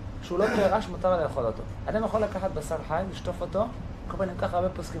האיברים, שהוא לא פרש, מותר לאכול אותו. אדם יכול לקחת בשר חי, לשטוף אותו, כל פעמים ככה הרבה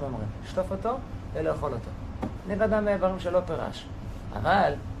פוסקים אומרים, לשטוף אותו ולאכול אותו. נראה דם האיברים שלא פרש.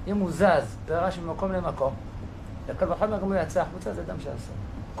 אבל אם הוא זז, פרש ממקום למקום, לקל וחומר גם הוא יצא החוצה, זה דם שאסור.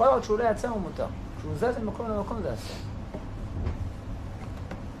 כל עוד שהוא לא יצא הוא מותר. כשהוא זז ממקום למקום זה אסור.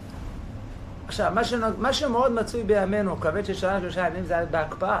 עכשיו, מה שמאוד מצוי בימינו, כבד של שעה 3 ימים, זה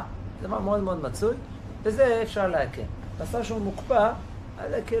בהקפאה. זה דבר מאוד מאוד מצוי, וזה אפשר להקל. בשר שהוא מוקפא, אז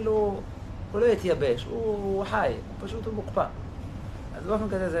זה כאילו, הוא לא יתייבש, הוא חי, הוא פשוט הוא מוקפא. אז באופן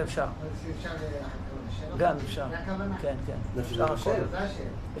כזה זה אפשר. אפשר גם אפשר. זה הכוונה? כן, כן. אפשר הכל. זה השאלה.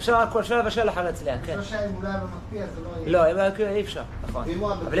 אפשר הכל, אפשר לבשל אחר אצליה, כן. 3 ימים אולי במקפיא, אז זה לא יהיה. לא, אם אי אפשר, נכון. ואם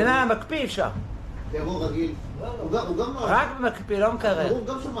הוא אבל אם היה מקפיא אפשר. פירור רגיל. הוא גם לא... רק במקפיא, לא מקרר. הוא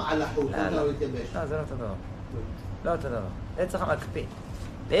גם שומע על החוט, הוא לא יתייבש. לא, זה לא אותו דבר. לא אותו דבר. זה צריך מקפיא.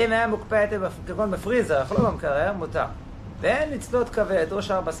 ואם היה מוקפא כגון בפריזר, אך לא במקרר, מותר. ואין לצלות כבד או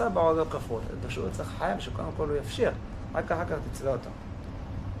שאר בשר בעוד לא כפות. פשוט צריך חייב שקודם כל הוא יפשיר. רק אחר כך תצלה אותו.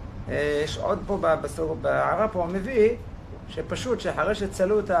 יש עוד פה בהערה פה הוא מביא שפשוט שאחרי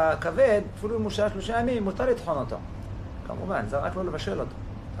שצלו את הכבד, אפילו אם הוא שעה 3 ימים, מותר לטחון אותו. כמובן, זה רק לא לבשל אותו.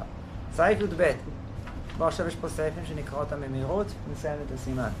 סעיף י"ב. בואו עכשיו יש פה סעיפים שנקרא אותם במהירות, נסיים את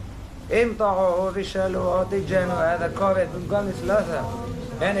הסימן. אם טעו ושאלו או תג'נו עד הכובד במקום לסלותה,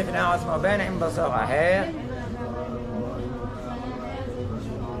 בין לפני עצמו בין עם בשר אחר,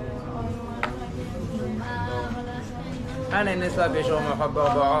 אני נסע בשור מחבר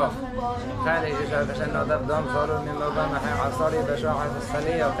בעוף. כאן יש שעה כשנודף דום צולול ממקום אחר עשרי בשעה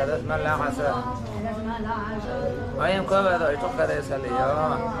הסליה וכדת מלאך עשה. ואם כובד או יתוך כדי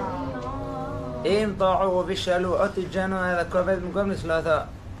סליה. אם טעו ושאלו או תג'נו עד הכובד במקום לסלותה.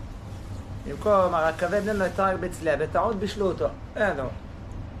 במקום הכבד אין לו את רק בצליה, בטעות בישלו אותו. אינו.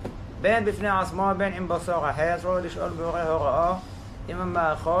 בין בפני עצמו בין עם בשר אחר, אסור לשאול באורי הוראו אם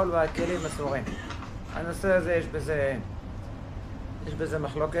המאכול והכלים אסורים. הנושא הזה יש בזה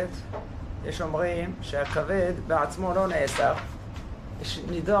מחלוקת. יש אומרים שהכבד בעצמו לא נאסר. יש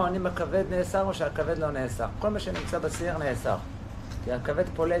נידון אם הכבד נאסר או שהכבד לא נאסר. כל מה שנמצא בסיר נאסר. כי הכבד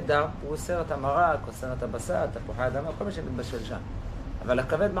פולט דם, הוא אוסר את המרק, אוסר את הבשר, את תפוחי האדמה, כל מה שמתבשל שם. אבל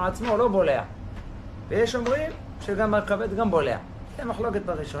הכבד מעצמו לא בולע. ויש אומרים שגם הכבד גם בולע. זה מחלוקת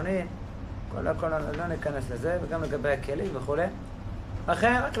בראשונים, כל לא ניכנס לזה, וגם לגבי הכלים וכו'.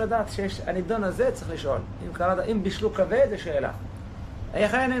 לכן רק לדעת שהנידון הזה צריך לשאול. אם בישלו כבד, זה שאלה.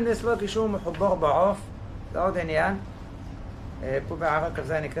 לכן אם נסלו קישור מחובר בעוף, זה עוד עניין. פה בערק על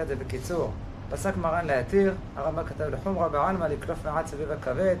זה אני אקרא את זה בקיצור. פסק מרן להתיר, הרמב"ם כתב לחומרה בעלמא לקלוף מעט סביב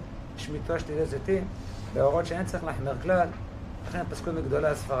הכבד, שמיטו שתילי זיתים, באורות שאין צריך להחמיר כלל. לכן פסקו מגדולי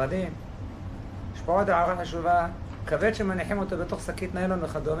הספרדים. יש פה עוד הערה חשובה, כבד שמניחים אותו בתוך שקית ניילון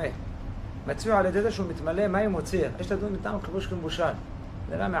וכדומה. מצביעו על ידי זה שהוא מתמלא מים מוציר. יש לדון מטעם כבוש כמבושל.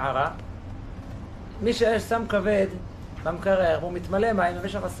 זה לא מערה. מי ששם כבד במקרר והוא מתמלא מים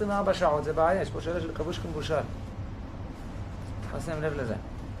במשך 24 שעות, זה בעיה, יש פה שאלה של כבוש כמבושל. נשים לב לזה.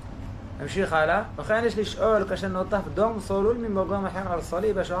 נמשיך הלאה. וכן יש לשאול כאשר נוטף דום סולול ממקום אחר על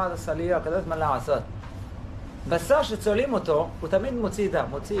סולי בשעה הסליה, כדאת מה לעשות. בשר שצולים אותו, הוא תמיד מוציא דם,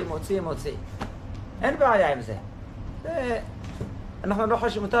 מוציא. אין בעיה עם זה. אנחנו לא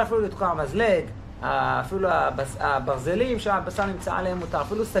חושבים, מותר אפילו לתקוע מזלג, אפילו הברזלים שהבשר נמצא עליהם מותר,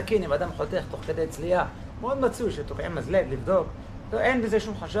 אפילו סכין, אם אדם חותך תוך כדי צלייה, מאוד מצוי שתוקעים מזלג, לבדוק. אין בזה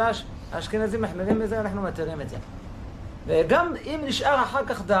שום חשש, האשכנזים מחמירים בזה, אנחנו מתירים את זה. וגם אם נשאר אחר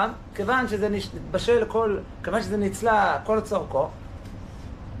כך דם, כיוון שזה נתבשל כיוון שזה נצלה כל צורכו,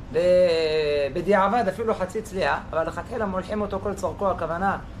 בדיעבד אפילו חצי צלייה, אבל לכתחילה מולחים אותו כל צורכו,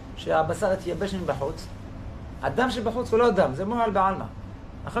 הכוונה שהבשר יתייבש מבחוץ. הדם שבחוץ הוא לא דם, זה מועל בעלמא.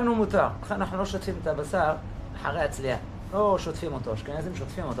 לכן הוא מותר. לכן אנחנו לא שוטפים את הבשר אחרי הצלייה. לא שוטפים אותו, אשכנזים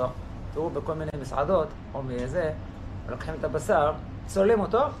שוטפים אותו. תראו בכל מיני מסעדות, או מזה, לוקחים את הבשר, צוללים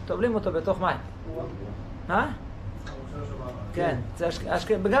אותו, טובלים אותו בתוך מים. כן,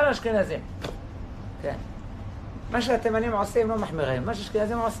 בגלל האשכנזים. כן. מה שהתימנים עושים לא מחמירים, מה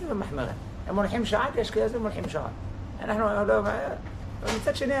שהאשכנזים עושים הם מחמירים. הם מונחים שעה כי האשכנזים מונחים שעה. אנחנו לא...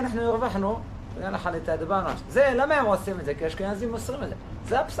 מצד שני אנחנו הרווחנו, בגלל החליטה דיברנו. זה, למה הם עושים את זה? כי האשכנזים מוסרים את זה.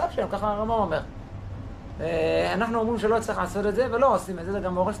 זה הפסק שלהם, ככה הרמב"ם אומר. אנחנו אומרים שלא צריך לעשות את זה ולא עושים את זה, זה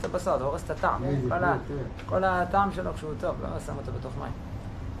גם הורס את הבשר, זה הורס את הטעם. כל הטעם שלו כשהוא טוב, לא שם אותו בתוך מים.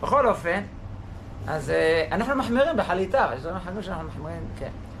 בכל אופן, אז אנחנו מחמירים בחליטה, יש דברים אחרים שאנחנו מחמירים, כן.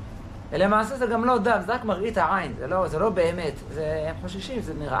 ולמעשה זה גם לא דם, זה רק מראית העין, זה לא באמת, הם חוששים,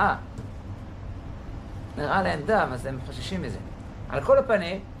 זה נראה להם דם, אז הם חוששים מזה. על כל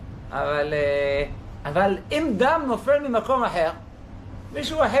הפנים, אבל אם דם נופל ממקום אחר,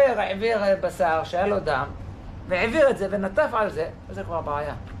 מישהו אחר העביר בשר שהיה לו דם, והעביר את זה ונטף על זה, זה כבר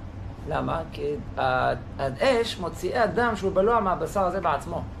בעיה. למה? כי האש מוציאה דם שהוא בלוע מהבשר הזה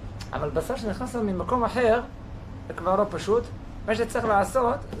בעצמו. אבל בשר שנכנס לו ממקום אחר, זה כבר לא פשוט. מה שצריך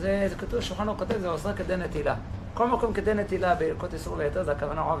לעשות, זה כתוב, שולחן ערוך כותב, זה עוזר כדי נטילה. כל מקום כדי נטילה בהלכות איסור והיתר זה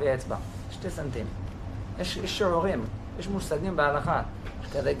הכוונה עובי אצבע, 2 סנטים. יש שיעורים, יש מושגים בהלכה,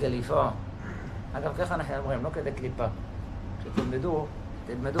 כדי גליפו. אגב, ככה אנחנו אומרים, לא כדי קליפה. כשתלמדו,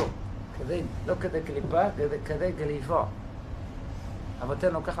 תלמדו. לא כדי קליפה, כדי גליפו.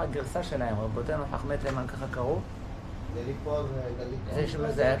 אבותינו ככה הגרסה שלהם, רבותינו חכמי תימן ככה קראו. גליפו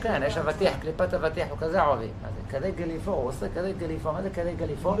זה... כן, יש אבטיח, קליפת אבטיח, הוא כזה עובי. כדי גליפו, הוא עושה כדי גליפו. מה זה כדי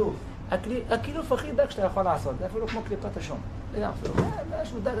גליפו? הקילוף הכי דק שאתה יכול לעשות, זה אפילו כמו קליפת השום. זה גם אפילו,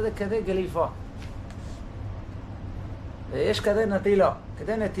 משהו דק זה כדי גליפו. ויש כדי נטילה.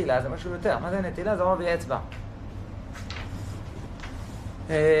 כדי נטילה זה משהו יותר. מה זה נטילה? זה עובי אצבע.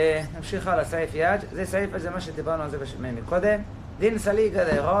 נמשיך הלאה, סעיף יד. זה סעיף, זה מה שדיברנו על זה מקודם. דין סלי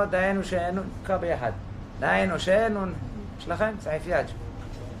גדרו, דהיינו שאינו, נקרא ביחד. דהיינו שאינו, יש לכם? סעיף יד.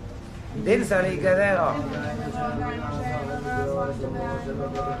 דין סלי גדרו.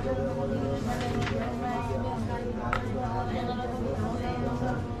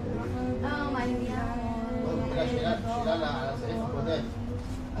 שאלה לסעיף הקודם.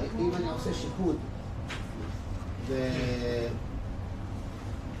 אם אני עושה שיפוט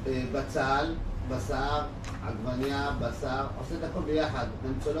בצל, בשר, עגבניה, בשר, עושה את הכל ביחד,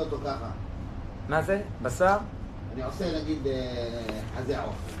 אני צולה אותו ככה. מה זה? בשר? אני עושה נגיד חזה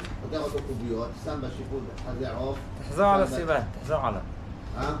עוף, פותח אותו קוביות, שם בשיפוט חזה עוף. תחזור על הסימן, תחזור עליו.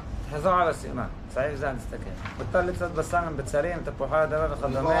 תחזור על הסימן, סעיף זה נסתכל. מותר לצלות בשר עם בצלים, תפוחי אדמה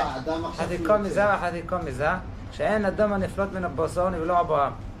וכדומה. חתיקו מזה וחתיקו מזה, שאין אדם הנפלוט מן הבשר נבלוע בו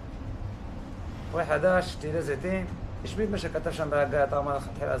עם. פרי חדש, תילי זיתים, השמיט מה שכתב שם בהגה, אמר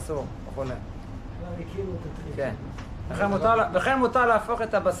לכתחילה אסור, וכו'. כן. וכן מותר להפוך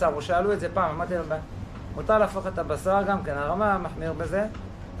את הבשר, ושאלו את זה פעם, אמרתי להם, מותר להפוך את הבשר גם כן, הרמה מחמיר בזה,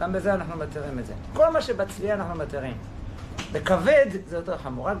 גם בזה אנחנו מתירים את זה. כל מה שבצלייה אנחנו מתירים. בכבד זה יותר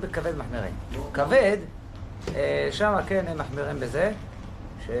חמור, רק בכבד מחמירים. כבד, שם כן הם מחמירים בזה,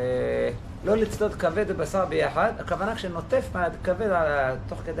 שלא לצלות כבד ובשר ביחד, הכוונה כשנוטף מהכבד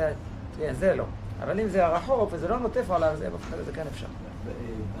תוך כדי, זה לא. אבל אם זה רחוק וזה לא נוטף עליו, זה כן אפשר.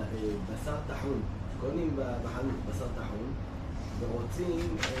 בשר טחון, קונים בחנות בשר טחון,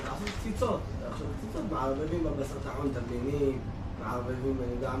 ורוצים לעשות קציצות. עכשיו קציצות מערבבים בבשר טחון, תבלינים, מערבבים,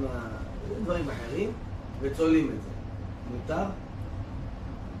 אני יודע מה, דברים אחרים, וצולים את זה. מותר?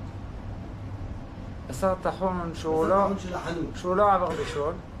 בשר טחון שהוא לא עבר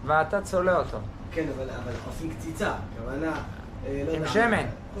בישול, ואתה צולה אותו. כן, אבל עושים קציצה, כוונה... עם שמן.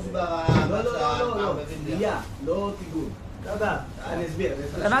 לא, דליה, לא טיגון. קבב, אני אסביר.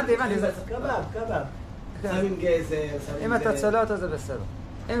 הבנתי. קבב. שמים גזר, אם אתה צולה אותו זה בסדר.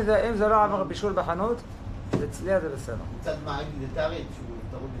 אם זה לא עבר בישול בחנות, זה צליה זה בסדר. קצת מעין דיטרית שהוא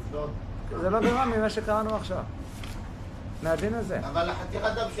תרוד לפלוט. זה לא גרוע ממה שקראנו עכשיו. מהדין הזה. אבל החתיכת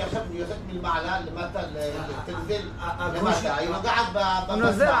דם שעכשיו יוצאת מלמעלה למטה לתנזל למטה, היא נוגעת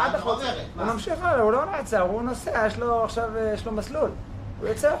בבשר, עד החוצה. הוא ממשיך הלאה, הוא לא נעצר, הוא נוסע, יש לו מסלול. הוא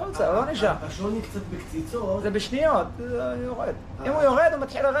יוצא החוצה, הוא לא נשאר. השוני קצת בקציצות. זה בשניות, זה יורד. אם הוא יורד, הוא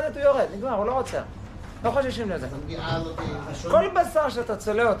מתחיל לרדת, הוא יורד, נגמר, הוא לא עוצר. לא חוששים לזה. כל בשר שאתה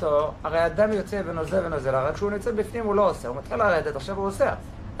צולה אותו, הרי הדם יוצא ונוזל, רק כשהוא נמצא בפנים הוא לא עושה, הוא מתחיל לרדת, עכשיו הוא עושה.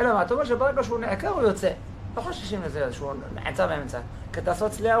 אלא מה, אתה אומר שברגע שהוא נעקר הוא יוצא. לא חוששים לזה שהוא נעצר באמצע. כי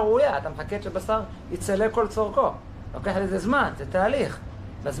תעשות צלייה ראויה, אתה מחכה שבשר יצלה כל צורכו. לוקח לזה זמן, זה תהליך.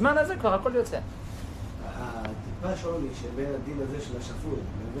 בזמן הזה כבר הכל יוצא. הטיפה שוני שבין הדין הזה של השפוי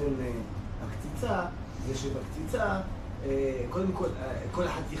לבין הקציצה, זה שבקציצה, קודם כל, כל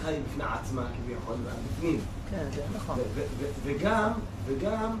החתיכה היא בפני עצמה כביכול, בפנים. כן, זה נכון.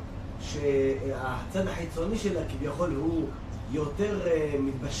 וגם שהצד החיצוני שלה כביכול הוא יותר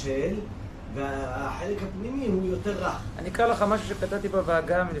מתבשל, והחלק הפנימי הוא יותר רך. אני אקרא לך משהו שכתבתי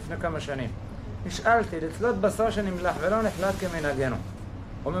בוועגה מלפני כמה שנים. נשאלתי, לצלות בשר שנמלח ולא נחלט כמנהגנו,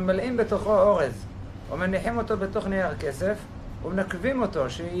 וממלאים בתוכו אורז, ומניחים אותו בתוך נייר כסף, ומנקבים אותו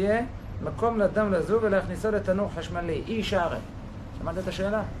שיהיה מקום לדם לזוב ולהכניסו לתנור חשמלי, אי שערי. שמעת את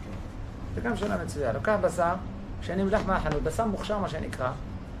השאלה? זה גם שאלה מצויה. לוקח בשר שנמלח מהחנות, בשר מוכשר מה שנקרא,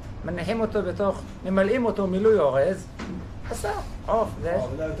 מניחים אותו בתוך, ממלאים אותו מילוי אורז, בשר, עוף, זה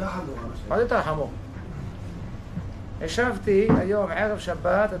עוד יותר חמור. ישבתי היום ערב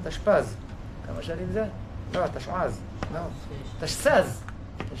שבת התשפז. כמה שנים זה? לא, תשעז. לא,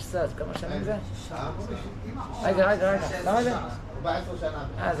 תשסז. כמה שנים זה? רגע. למה זה? 14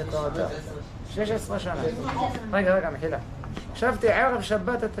 שנה. זה כבר יותר. 16 שנה. רגע, מחילה. ישבתי ערב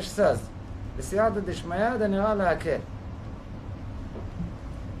שבת התשסז. בסייעתא דשמיא דנראה להקל.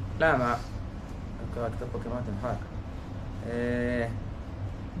 למה? רק פה כמעט נמחק.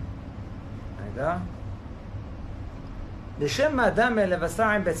 רגע. לשם האדם לבשר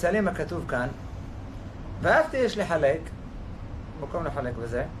עם בצלים הכתוב כאן, ואהבתי יש לחלק, מקום לחלק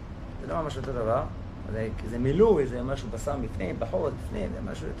בזה, זה לא ממש אותו דבר, זה מילוי, זה משהו בשר מפנים, בחוץ, בפנים,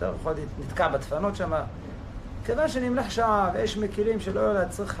 זה משהו יותר, יכול להיות נתקע בדפנות שם. כיוון שנמלח שעה ויש מקילים שלא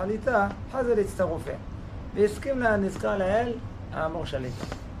להצריך חליטה, חזר להצטרופה. והסכים לנזכר לאל, האמור שליט.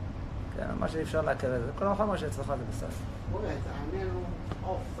 כן, מה שאי אפשר להכיר את זה, כל אחד מה שאצלך זה בסדר. בואי, תעניין הוא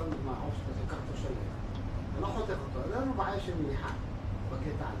עוף, סתם דוגמה, עוף שאתה תקח אותו שליט. אתה לא חותך אותו, אין לנו בעיה של מליחה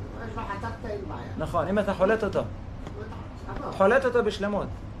בקטע הזה. יש לו חתכת, אין בעיה. נכון, אם אתה חולט אותו. חולט אותו בשלמות.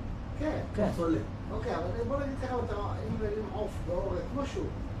 כן. כן. אוקיי, אבל בוא נגיד ככה, אם מלים עוף באורץ, כמו שהוא.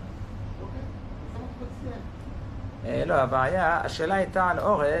 אוקיי? לא, הבעיה, השאלה הייתה על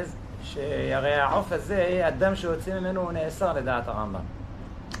אורז, שהרי העוף הזה, הדם שיוצא ממנו הוא נאסר לדעת הרמב"ם.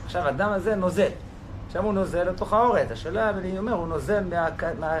 עכשיו, הדם הזה נוזל. עכשיו הוא נוזל לתוך האורז. השאלה, אני אומר, הוא נוזל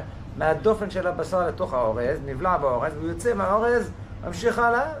מהדופן של הבשר לתוך האורז, נבלע באורז, והוא יוצא מהאורז, ממשיך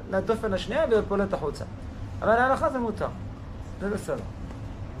הלאה לדופן השנייה ופולט החוצה. אבל ההלכה זה מותר. זה בסדר.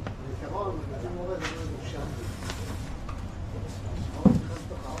 בעיקרון, אם אורז זה לא מופשט.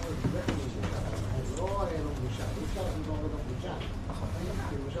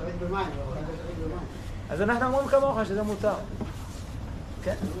 אז אנחנו אומרים כמוך שזה מותר.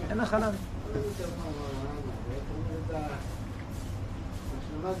 כן, אין הכנה.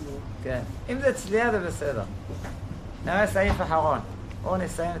 כן, אם זה צלייה זה בסדר. נראה סעיף אחרון. בואו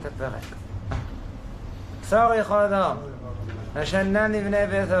נסיים את הפרק. צורך אדם. השנה נבנה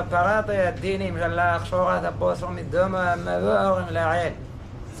בית הפרת הידינים שלח שורת הפוסר מדומה מבוארים לעיל.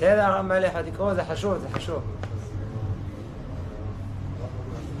 בסדר המלך, תקראו, זה חשוב, זה חשוב.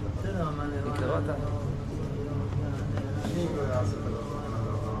 תקראו אותה.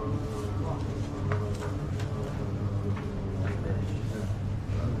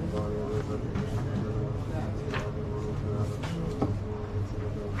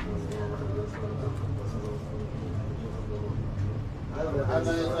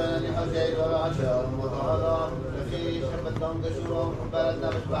 أما يسألني حجيج وعشر وطهران لكي شبت لهم قشورهم بلدنا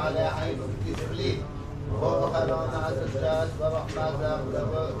بشبع على حيث في سبلين وهو خلونا عز الشاس ورحمة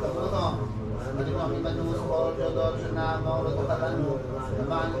كبرهم ونبقى من بدوس خور جدور شنا مورد خلنو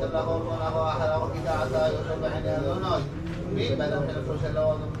لما عن تبلغون ونهو أحرى وكذا عزا يشبع حين يلونوي مين بدأ من الفرش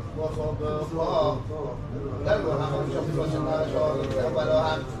اللون وصوب خور قلبوا هم شخصوا شنا شور يقبلوا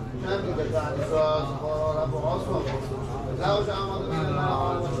هم شامي بشبع نسوس خور أبو عصر لو شامد من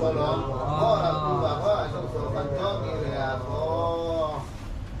المعون والشلون خور أبو بخوا شخصوا خلطوكي لأخوه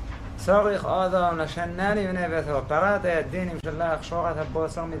צורך אדם לשנני בני ביתו, פרת הידינים שלח שורת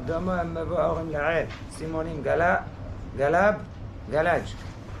הבוסר מדומו הם מבוארים לעיל. סימונים גלב, גלג'.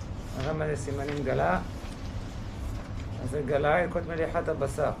 נראה מה זה סימנים גלה? אז זה גלה, ילקוט מליחת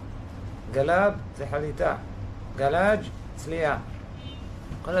הבשר. גלב זה חליטה. גלג' צלייה.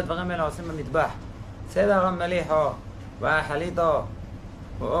 כל הדברים האלה עושים במטבח. סדר המליחו, והחליטו,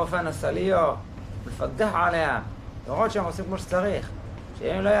 ואופן הסליו, לפקח עליה. לראות שהם עושים כמו שצריך.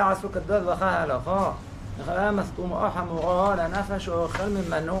 שאם לא יעשו כדוד וחל הלכו, נכלה מסתומו חמורו לנפש הוא אוכל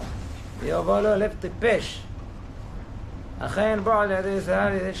ממנו, ויבוא לו לב טיפש. אכן בוא על ידי ישראל,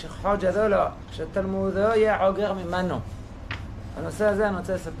 על ידי שכחו ג'דולו, שתלמודו יהיה עוגר ממנו. בנושא הזה אני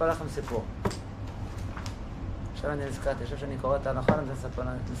רוצה לספר לכם סיפור. עכשיו אני נזכרתי, עכשיו שאני קורא את ההלכה, אני רוצה לספר,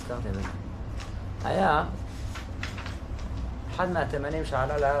 נזכרתי בזה. היה אחד מהתימנים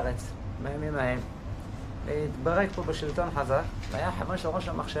שעלה לארץ, בימים ההם, והתברק פה בשלטון חזק, והיה חבר של ראש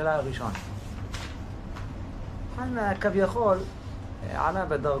המכשלה הראשון. אחד כביכול עלה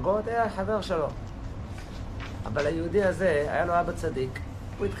בדרגות, היה חבר שלו. אבל היהודי הזה, היה לו אבא צדיק,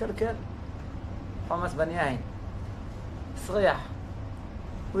 הוא התקלקל. חומס בן יין. סריח.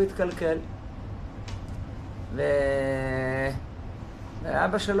 הוא התקלקל.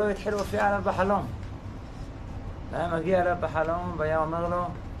 ואבא שלו התחיל להופיע עליו בחלום. והיה מגיע אליו בחלום והיה אומר לו,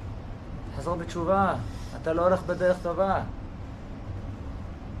 תחזור בתשובה, אתה לא הולך בדרך טובה.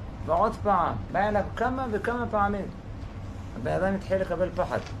 ועוד פעם, בא אליו כמה וכמה פעמים. הבן אדם התחיל לקבל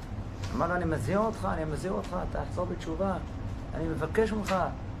פחד. אמר לו, אני מזהיר אותך, תחזור בתשובה, אני מבקש ממך.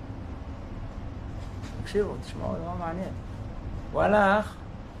 תקשיבו, תשמעו, זה לא מעניין. הוא הלך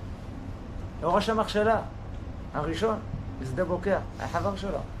לראש המכשלה, הראשון, בשדה בוקר, היה חבר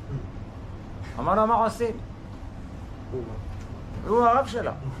שלו. אמר לו, מה עושים? הוא הרב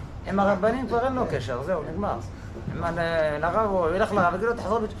שלו. עם הרבנים כבר אין לו קשר, זהו, נגמר. לרב, הוא ילך לרב, יגיד לו,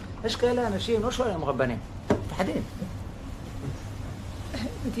 תחזור בתשובה. יש כאלה אנשים, לא שואלים רבנים, מפחדים.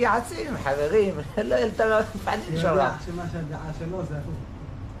 מתייעצים, חברים, לא ילתה, מפחדים של רב. שמה שהדעה שלו זה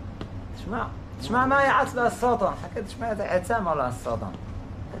הוא. תשמע מה יעץ לו הסרטון. חכה, תשמע איזה עצה אמר לו הסרטון.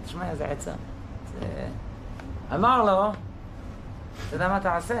 תשמע איזה עצה. אמר לו, אתה יודע מה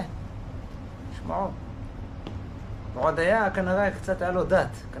תעשה? שמעו, הוא עוד היה, כנראה קצת היה לו דת,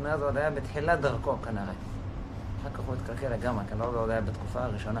 כנראה זה עוד היה בתחילת דרכו, כנראה. אחר כך הוא התקלקל לגמרי, כנראה זה עוד היה בתקופה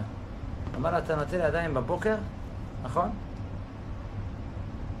הראשונה. אמר לה, אתה נוטל ידיים בבוקר, נכון?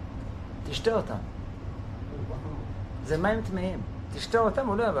 תשתה אותם. זה מים טמאים. תשתה אותם,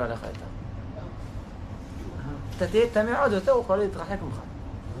 הוא לא יבוא עליך איתם. אתה תהיה טמא עוד יותר, הוא יכול להתרחק ממך.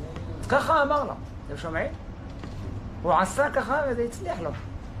 אז ככה אמר לו. אתם שומעים? הוא עשה ככה וזה הצליח לו.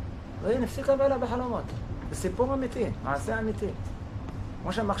 והנה, הפסיק לבוא אליו בחלומות. זה סיפור אמיתי, מעשה אמיתי.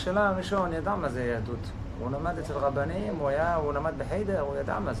 כמו שהמכשלה הראשון ידע מה זה יהדות. הוא למד אצל רבנים, הוא למד בחיידר, הוא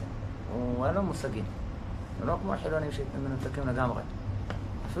ידע מה זה. הוא היה לו מושגים. הוא לא כמו החילונים שמנותקים לגמרי.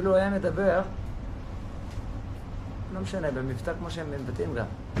 אפילו הוא היה מדבר, לא משנה, במבטא כמו שהם מבטאים גם.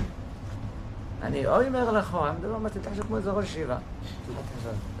 אני או אומר לך, אני מדבר מתתח שכמו איזה ראש ישיבה.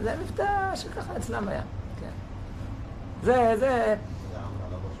 זה מבטא שככה אצלם היה. זה...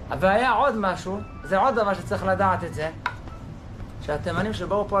 והיה עוד משהו, זה עוד דבר שצריך לדעת את זה, שהתימנים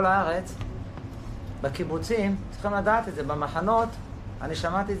שבאו פה לארץ, בקיבוצים, צריכים לדעת את זה, במחנות, אני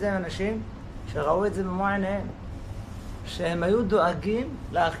שמעתי את זה מאנשים שראו את זה במו עיניהם, שהם היו דואגים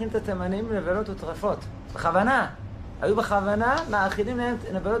להכין את התימנים לנבלות וטרפות. בכוונה. היו בכוונה מאכילים להם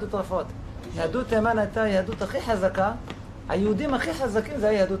נבלות וטרפות. יהדות תימן הייתה היהדות הכי חזקה, היהודים הכי חזקים זה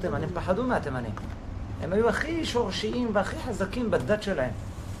היה יהדות תימן, הם פחדו מהתימנים. הם היו הכי שורשיים והכי חזקים בדת שלהם.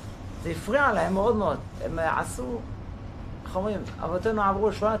 זה הפריע להם מאוד מאוד. הם עשו, איך אומרים, אבותינו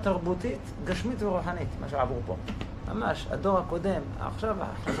עברו שואה תרבותית, גשמית ורוחנית, מה שעברו פה. ממש, הדור הקודם, עכשיו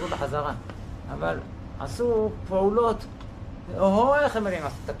חזרו בחזרה. אבל עשו פעולות, איך הם יודעים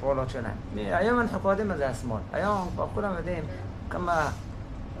לעשות את הפעולות שלהם. היום אנחנו קוראים על זה השמאל. היום כבר כולם יודעים כמה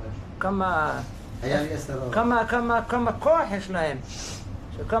כוח יש להם.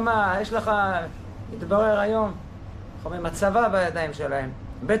 שכמה יש לך, יתברר היום, הצבא בידיים שלהם,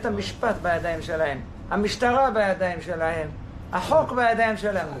 בית המשפט בידיים שלהם, המשטרה בידיים שלהם, החוק בידיים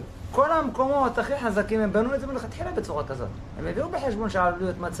שלהם. כל המקומות הכי חזקים, הם בנו את זה מלכתחילה בצורה כזאת. הם הביאו בחשבון שעלו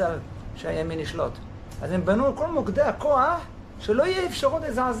את מצב שהימין ישלוט. אז הם בנו כל מוקדי הכוח שלא יהיה אפשרות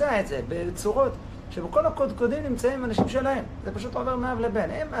לזעזע את זה בצורות שבכל הקודקודים נמצאים אנשים שלהם. זה פשוט עובר מאב לבן.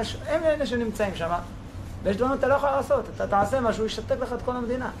 הם אלה שנמצאים שם. ויש דברים אתה לא יכול לעשות. אתה תעשה משהו, ישתק לך את כל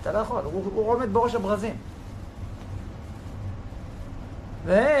המדינה. אתה לא יכול. הוא עומד בראש הברזים.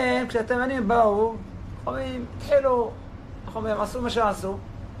 והם, כשהתימנים באו, התחילו, עשו מה שעשו.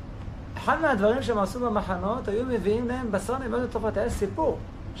 אחד מהדברים שהם עשו במחנות, היו מביאים להם בשר נבלות וטרפות. היה סיפור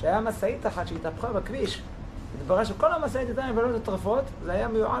שהיה מסעית אחת שהתהפכה בכביש. התברר שכל המסעית הייתה נבלות וטרפות, זה היה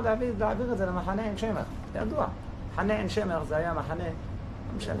מיועד להעביר את זה למחנה עין שמר. זה ידוע. מחנה עין שמר זה היה מחנה,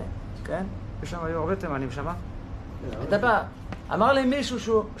 לא משנה, כן? ושם היו הרבה תימנים שמה. אמר לי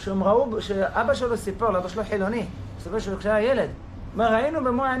מישהו שהם ראו, שאבא שלו סיפר, לאבא שלו חילוני, סיפר שלו כשהיה ילד. ראינו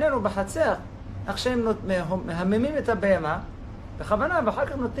במו עינינו בחצר, איך שהם מהממים את הבהמה, בכוונה, ואחר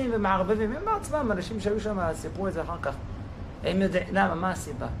כך נותנים ומערבבים. הם בעצמם, אנשים שהיו שם, סיפרו את זה אחר כך. הם יודעים, למה, מה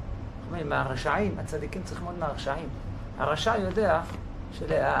הסיבה? מהרשעים, הצדיקים צריכים מאוד מהרשעים. הרשע יודע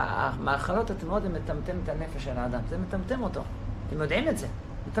שהמאכלות התמות הן מטמטם את הנפש של האדם. זה מטמטם אותו. אתם יודעים את זה.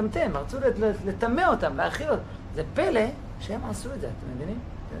 מטמטם, רצו לטמא אותם, להאכיל אותם. זה פלא שהם עשו את זה, אתם מבינים?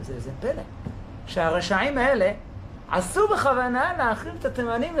 זה פלא. שהרשעים האלה עשו בכוונה להאכיל את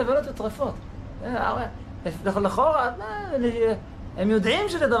התימנים לבלות וטרפות. לכאורה, הם יודעים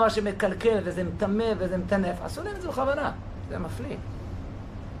שזה דבר שמקלקל וזה מטמא וזה מטנף, עשו להם את זה בכוונה. זה מפליא.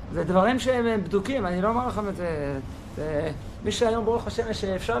 זה דברים שהם בדוקים, אני לא אומר לכם את זה. מי שהיום ברוך השם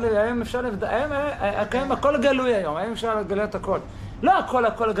שאפשר, היום אפשר לבדוק, היום הכל גלוי היום, היום אפשר לגלות את הכל. לא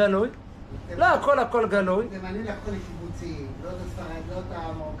הכל גלוי, לא הכל גלוי. תימנים לקחו לקיבוצים, לא את הספרד, לא את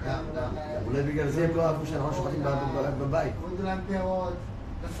המרוקאים. אולי בגלל זה הם לא אהבו שאנחנו שוחטים בבית. הורידו להם פירות,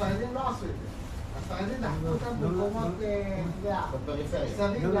 הספרדים לא עשו את זה. הספרדים דחפו אותם במקומות,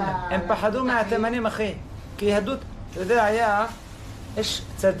 בפריפריה. הם פחדו מהתימנים, אחי. כי יהדות, אתה יודע, יש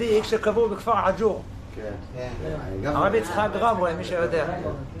צדיק שקבור בכפר עג'ור. כן. הרב יצחק רבו, מי שיודע.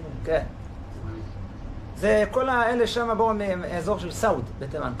 כן. זה כל האלה שם באו מאזור של סעוד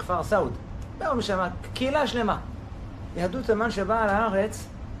בתימן, כפר סעוד. באו משם, קהילה שלמה. יהדות תימן שבאה לארץ,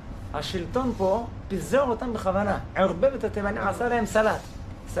 השלטון פה פיזר אותם בכוונה. ערבב את התימנים, עשה להם סלט.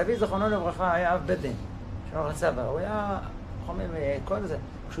 סבי זכרונו לברכה היה אב בית דין, שלו רצאבי. הוא היה, כל זה.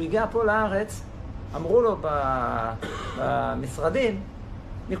 כשהוא הגיע פה לארץ, אמרו לו במשרדים,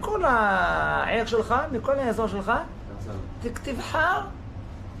 מכל העיר שלך, מכל האזור שלך, תבחר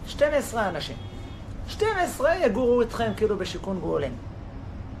 12 אנשים. 12 יגורו איתכם כאילו בשיכון גאולים.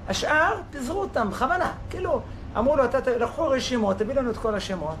 השאר, תזרו אותם, בכוונה. כאילו, אמרו לו, לקחו רשימות, תביא לנו את כל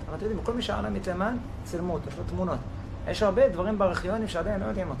השמות. אבל אתם יודעים, כל מי שעלה מתימן, צילמו אותו, יש לו תמונות. יש הרבה דברים בארכיונים שעדיין לא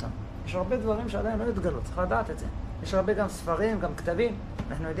יודעים אותם. יש הרבה דברים שעדיין לא התגלו, צריך לדעת את זה. יש הרבה גם ספרים, גם כתבים,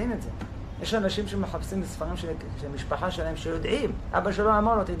 אנחנו יודעים את זה. יש אנשים שמחפשים בספרים של משפחה שלהם שיודעים. אבא שלו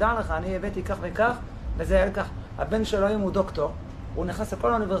אמר לו, תדע לך, אני הבאתי כך וכך, וזה היה כך. הבן שלו אם הוא דוקטור, הוא נכנס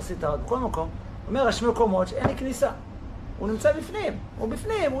לכל האוניברסיטאות, בכל מקום, הוא אומר, יש מקומות שאין לי כניסה. הוא נמצא בפנים, הוא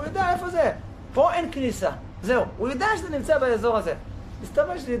בפנים, הוא יודע איפה זה. פה אין כניסה, זהו, הוא יודע שזה נמצא באזור הזה.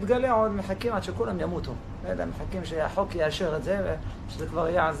 מסתבר שזה יתגלה עוד, מחכים עד שכולם ימותו. לא יודע, מחכים שהחוק יאשר את זה, ושזה כבר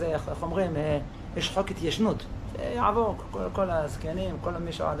יהיה על זה, איך אומרים, יש חוק התיישנות. יעבור כל הזקנים, כל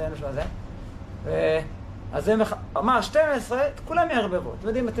מי שעדיין של זה. אז זה אמר 12, כולם יערבבו.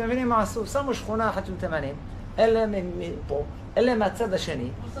 אתם מבינים מה עשו? שמו שכונה אחת של תימנים, אלה מפה, אלה מהצד השני.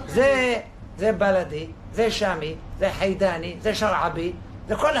 זה בלדי, זה שמי, זה חיידני, זה שרעבי,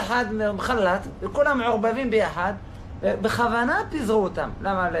 זה כל אחד מחלט, וכולם מעורבבים ביחד, ובכוונה פיזרו אותם.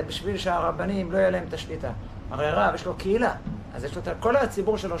 למה? בשביל שהרבנים לא יהיה להם את השליטה. הרי רב, יש לו קהילה, אז יש לו כל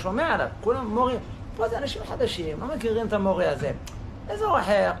הציבור שלו שומע עליו, כולם מורים. פה זה אנשים חדשים, לא מכירים את המורה הזה. אזור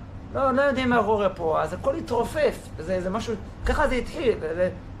אחר, לא יודעים מה קורה פה, אז הכל התרופף, זה משהו, ככה זה התחיל,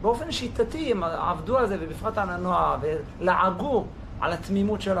 ובאופן שיטתי הם עבדו על זה, ובפרט על הנוער, ולעגו על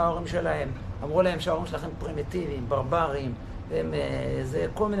התמימות של ההורים שלהם. אמרו להם שההורים שלכם פרימיטיביים, ברברים, זה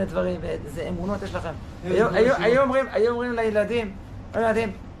כל מיני דברים, זה אמונות יש לכם. היו אומרים לילדים,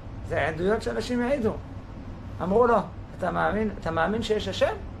 זה עדויות שאנשים יעידו. אמרו לו, אתה מאמין שיש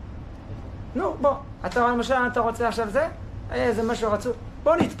השם? נו, בוא, למשל אתה רוצה עכשיו זה משהו רצו,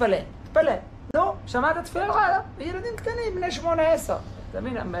 בוא נתפלל, תפלל. נו, שמעת תפילה לך? ילדים קטנים, בני 8-10. אתה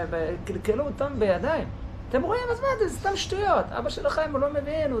מבין, קלקלו אותם בידיים. אתם רואים, אז מה, זה סתם שטויות. אבא שלכם הוא לא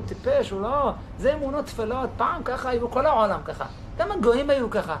מבין, הוא טיפש, הוא לא... זה אמונות תפלות, פעם ככה היו כל העולם ככה. גם הגויים היו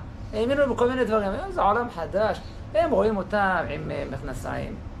ככה. האמינו בכל מיני דברים. היום זה עולם חדש. הם רואים אותם עם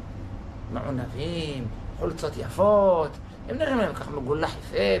מכנסיים מעונבים, חולצות יפות. הם נראים להם ככה מגולח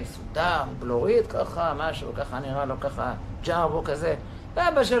יפה, מסודר, בלורית ככה, משהו ככה נראה לו ככה, ג'ארבו כזה.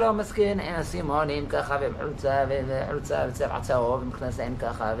 ואבא שלו מסכין עם הסימונים ככה, וחולצה וצבע צהוב, ומכנסיים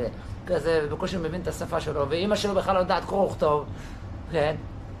ככה, וכזה, ובקושי מבין את השפה שלו, ואמא שלו בכלל לא יודעת קרוא וכתוב, כן?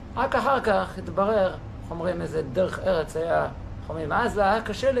 רק אחר כך התברר, אומרים איזה דרך ארץ היה, אומרים, אז היה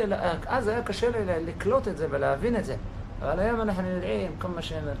קשה לי לקלוט את זה ולהבין את זה. אבל היום אנחנו יודעים כמה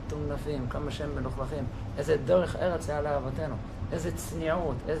שהם תומנפים, כמה שהם מלוכלכים, איזה דרך ארץ היה לאבותינו, איזה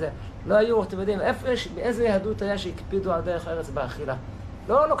צניעות, איזה... לא היו, אתם יודעים, באיזה יהדות היה שהקפידו על דרך ארץ באכילה.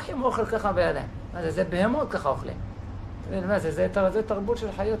 לא לוקחים אוכל ככה בידיים. זה בהמות ככה אוכלים. אתם יודעים מה זה? זה תרבות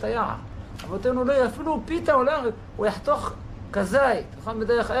של חיות היער. אבותינו לא, אפילו פיתה הוא יחתוך כזית, יאכל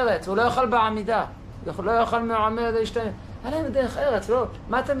בדרך ארץ, הוא לא יאכל בעמידה. לא יאכל מעמד להשתמש. עליהם בדרך ארץ, לא.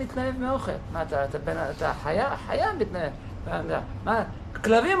 מה אתה מתנהב מאוכל? מה אתה חיה מתנהב בעמידה. מה?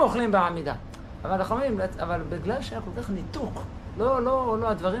 כלבים אוכלים בעמידה. אבל בגלל שהיה כל כך ניתוק, לא,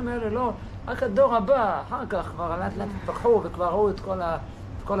 הדברים האלה לא, רק הדור הבא, אחר כך כבר לאט התפתחו וכבר ראו את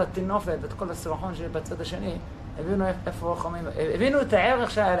כל הטינופת ואת כל הסרחון שבצד השני, הבינו איפה חומים, הבינו את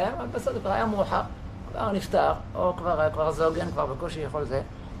הערך שהיה להם, אבל בסוף כבר היה מאוחר, כבר נפטר, או כבר זוגן, כבר בקושי יכול זה.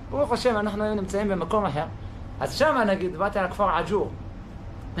 ברוך השם, אנחנו היום נמצאים במקום אחר, אז שם נגיד, באתי על הכפר עג'ור,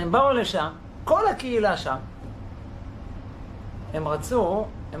 הם באו לשם, כל הקהילה שם, הם רצו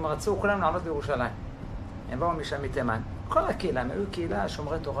כולם לעלות לירושלים. הם באו משם מתימן. כל הקהילה, הם היו קהילה,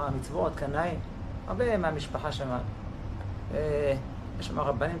 שומרי תורה, מצוות, קנאים, הרבה מהמשפחה שם. יש שם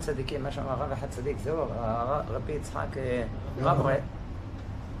רבנים צדיקים, יש שם רב אחד צדיק, זהו, רבי יצחק מברט.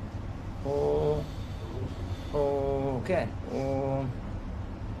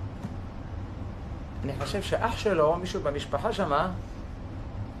 אני חושב שאח שלו, מישהו במשפחה שם,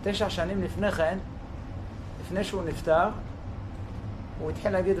 9 שנים לפני כן, לפני שהוא נפטר, הוא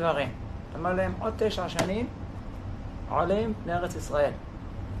התחיל להגיד דברים. אמר להם, עוד 9 שנים עולים לארץ ישראל.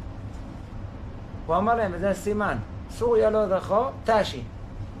 הוא אמר להם, וזה סימן, סוריה לא דחו, תשי.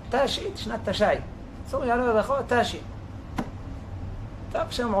 תשי, שנת תשי. סוריה לא דחו, תשי. טוב,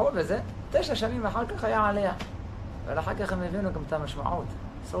 שמעו בזה, 9 שנים אחר כך היה עלייה. ואחר כך הם הבינו גם את המשמעות.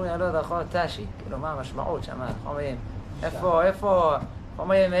 סוריה לא דחו, תשי. כאילו, מה המשמעות שם? אומרים, איפה,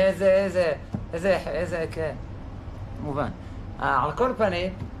 אומרים, איזה, כן. מובן. על כל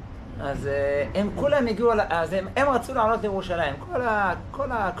פנים, אז הם כולם הגיעו, אז הם רצו לעלות לירושלים,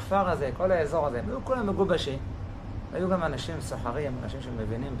 כל הכפר הזה, כל האזור הזה, הם היו כולם מגובשים. היו גם אנשים סוחרים, אנשים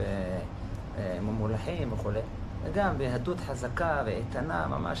שמבינים בממולחים וכו', וגם ביהדות חזקה ואיתנה,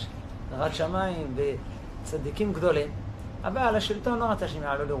 ממש יראת שמיים וצדיקים גדולים. אבל השלטון לא רצה שהם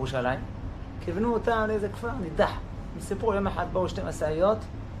יעלו לירושלים, כיוונו אותם לאיזה כפר נידח. הם סיפרו, יום אחד באו 2 משאיות,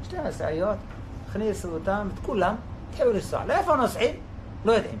 הכניסו אותם, את כולם, התחילו לנסוע. לאיפה נוסעים?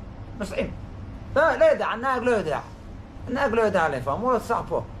 לא יודעים. נוסעים. לא יודע, הנהג לא יודע. הנהג לא יודע לאיפה. אמרו לו, סע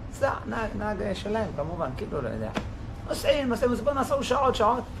פה. סע, נהג שלהם, כמובן, כאילו לא יודע. נוסעים, בוא נסעו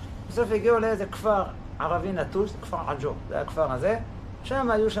שעות. בסוף הגיעו לאיזה כפר ערבי נטוש, זה כפר עג'ו, זה הכפר הזה.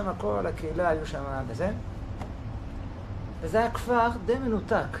 שם היו שם כל הקהילה, היו שם בזה. וזה היה כפר די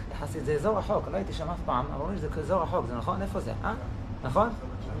מנותק, יחסית, זה אזור רחוק, לא הייתי שם אף פעם, אמרו לי שזה אזור רחוק, זה נכון? איפה זה? נכון?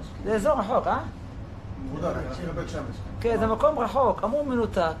 זה אזור רחוק, כן, זה מקום רחוק, אמרו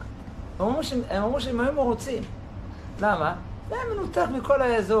מנותק. הם אמרו שהם היו מרוצים. למה? זה היה מנותק מכל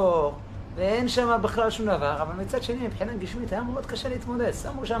האזור, ואין שם בכלל שום דבר, אבל מצד שני, מבחינה גשמית, היה מאוד קשה להתמודד.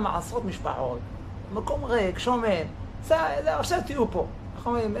 שמו שם עשרות משפחות, מקום ריק, שומם, עכשיו תהיו פה.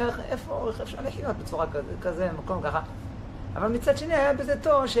 אנחנו אומרים, איך אפשר לחיות בצורה כזה, מקום ככה? אבל מצד שני, היה בזה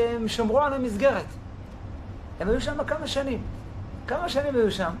טוב שהם שמרו על המסגרת. הם היו שם כמה שנים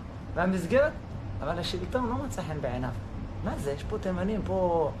היו שם, והמסגרת, אבל השלטון לא מצא חן בעיניו. מה זה? יש פה תימנים,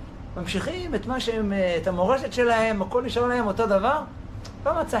 פה ממשיכים את המורשת שלהם, הכל נשאר להם אותו דבר,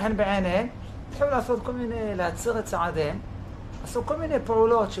 לא מצא חן בעיניהם, התחילו לעשות כל מיני, להצר את צעדיהם, עשו כל מיני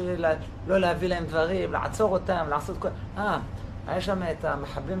פעולות של לא להביא להם דברים, לעצור אותם, לעשות כל... היה שם את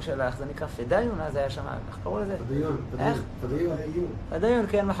המחבלים שלך, זה נקרא פדיון, אז היה שם, איך קראו לזה? פדיון,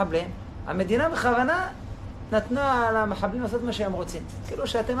 כן, מחבלים. המדינה בכוונה נתנה למחבלים לעשות מה שהם רוצים. כאילו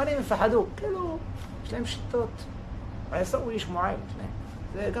שהתימנים יפחדו, כאילו, יש להם שיטות. עשר הוא איש מועל,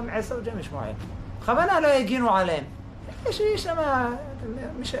 זה גם עשר ג'ם איש מועל. בכוונה לא הגינו עליהם. יש שם,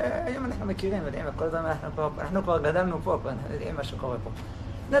 מי שהיום אנחנו מכירים, יודעים, כל הזמן אנחנו כבר גדלנו פה, יודעים מה שקורה פה.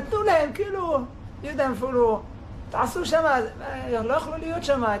 נתנו להם, כאילו, יודעים אפילו, תעשו שם, לא יכלו להיות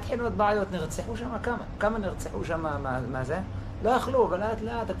שם, התחילו עוד בעיות, נרצחו שם כמה נרצחו שם, מה זה? לא יכלו, אבל לאט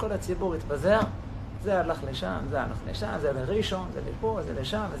לאט כל הציבור התפזר, זה הלך לשם, זה הלך לשם, זה לראשון, זה לפה, זה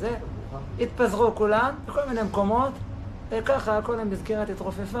לשם, וזה. התפזרו כולם, בכל מיני מקומות, וככה כל המסגרת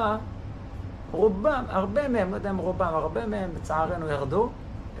התרופפה. רובם, הרבה מהם, לא יודע אם רובם, הרבה מהם בצערנו ירדו,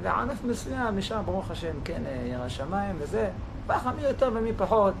 וענף מסוים, משם ברוך השם, כן, ירא שמיים וזה, ככה מי יותר ומי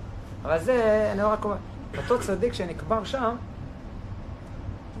פחות. אבל זה, אני רק אומר, אותו צדיק שנקבר שם,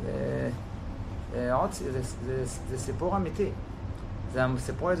 זה סיפור אמיתי. זה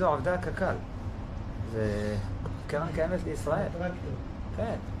סיפור איזו עבדה הקק"ל. זה קרן קיימת לישראל.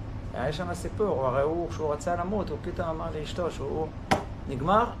 כן. היה שם סיפור, הרי כשהוא רצה למות, הוא פתאום אמר לאשתו שהוא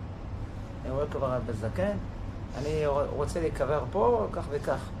נגמר, אני רואה כבר בזקן, אני רוצה להיקבר פה, כך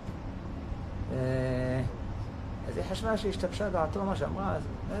וכך. אז היא חשבה שהשתבשה דעתו מה שאמרה, אז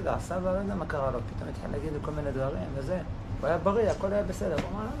לא יודע, סבא לא יודע מה קרה לו, פתאום התחיל להגיד לו כל מיני דברים וזה. הוא היה בריא, הכל היה בסדר.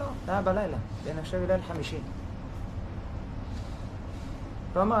 הוא אמר, לא, זה היה בלילה, זה נחשב ליל חמישי.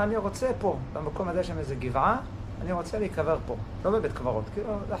 הוא אמר, אני רוצה פה, במקום הזה שם איזה גבעה, אני רוצה להיקבר פה, לא בבית קברות, כאילו,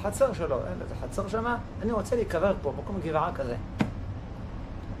 זה החצר שלו, זה חצר שמה, אני רוצה להיקבר פה, מקום גבעה כזה.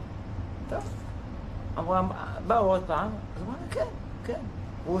 טוב, באו עוד פעם, אז הוא אמר, כן, כן.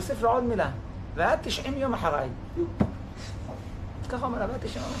 הוא הוסיף לו עוד מילה, ועד 90 יום אחריי. ככה אומר, ועד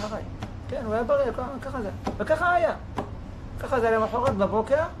 90 יום אחריי. כן, הוא היה בריא, ככה זה. וככה היה. ככה זה למחרת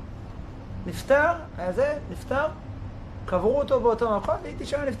בבוקר, נפטר, היה זה, נפטר, קברו אותו באותו מקום, והייתי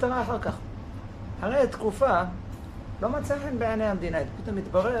שם נפטרה אחר כך. אחרי תקופה, לא מצא חן בעיני המדינה, פתאום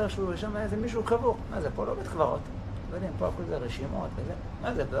מתברר שהוא שם איזה מישהו קבור. מה זה, פה לא בית קברות. לא יודעים, פה הכל זה רשימות וזה.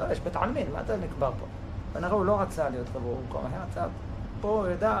 מה זה, יש בית עלמין, מה אתה נקבר פה? ונראה, הוא לא רצה להיות קבור במקום אחר, רצה פה, הוא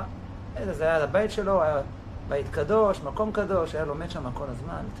ידע, זה היה הבית שלו, היה בית קדוש, מקום קדוש, היה לומד שם כל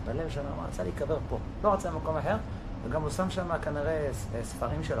הזמן, התפלל שם, הוא רצה להיקבר פה. לא רצה במקום אחר, וגם הוא שם שם כנראה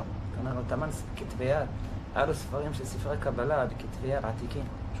ספרים שלו. כנראה הוא תמן כתבי יד. היה לו ספרים של ספרי קבלה בכתבי יד עתיקים,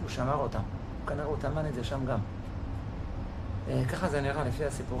 שהוא שמר אותם. כנראה הוא תמן את זה שם גם. ככה זה נראה לפי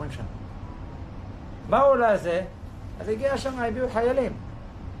הסיפורים שם. באו לזה, אז הגיע שם, הביאו חיילים.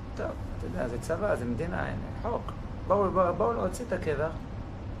 טוב, אתה יודע, זה צבא, זה מדינה, אין חוק. באו להוציא את הקבר,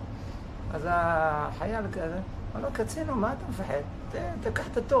 אז החייל כזה, אמר לו, קצינו, מה אתה מפחד? תקח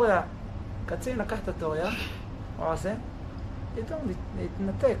את התוריה. קצין לקח את התוריה, הוא עושה, פתאום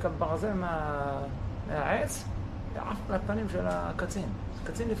התנתק הברזל מהעץ, ועף על הפנים של הקצין.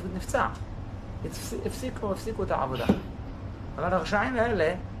 הקצין נפצע. הפסיקו את העבודה. אבל הרשעים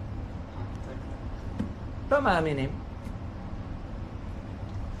האלה לא מאמינים.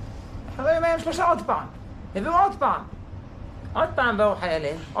 אחרי יומיים 3 עוד פעם. הביאו עוד פעם באו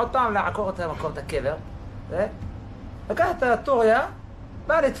חיילים, עוד פעם לעקור את המקום, את הקבר. לקח את התוריה,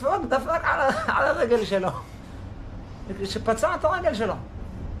 בא לדפוק, דפק על הרגל שלו. שפצע את הרגל שלו.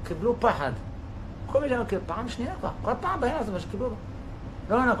 קיבלו פחד. כל מיני, פעם שנייה כבר. כל פעם בעיה הזו, שקיבלו.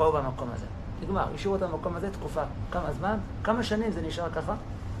 לא נגעו במקום הזה. נגמר, השאירו את המקום הזה תקופה. כמה זמן? כמה שנים זה נשאר ככה?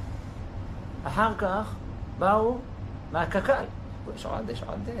 אחר כך באו מהקק"ל. יש עוד...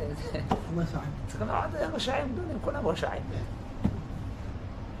 צריכים עוד רשעים גדולים, כולם רשעים.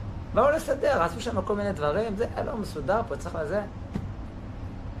 באו לסדר, עשו שם כל מיני דברים, זה לא מסודר פה, צריך לזה.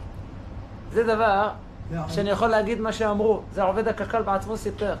 זה דבר שאני יכול להגיד מה שאמרו, זה העובד הקק"ל בעצמו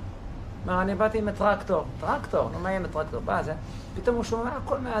סיפר. אומר, אני באתי עם טרקטור, נו מה יהיה עם טרקטור? בא זה, פתאום הוא שומע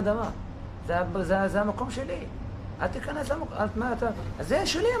הכל מהאדמה. זה המקום שלי. אל תיכנס למקום, מה אתה? אז זה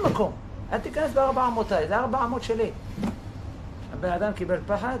שלי המקום. אל תיכנס ב400, זה 400 שלי. הבן אדם קיבל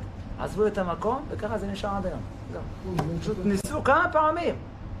פחד, עזבו את המקום, וככה זה נשאר עד היום. פשוט ניסו כמה פעמים,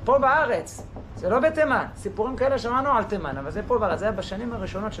 פה בארץ. זה לא בתימן. סיפורים כאלה שמענו על תימן, אבל זה פה בארץ. זה היה בשנים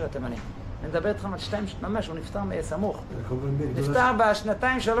הראשונות של התימנים. אני מדבר איתכם על 2, ממש, הוא נפטר סמוך. נפטר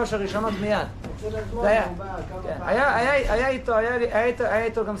בשנתיים-3 הראשונות מיד. היה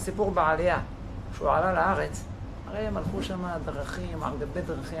איתו גם סיפור בעלייה. כשהוא עלה לארץ, הרי הם הלכו שם דרכים, על גבי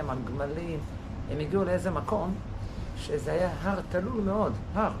דרכים, על גמלים. הם הגיעו לאיזה מקום שזה היה הר תלול מאוד.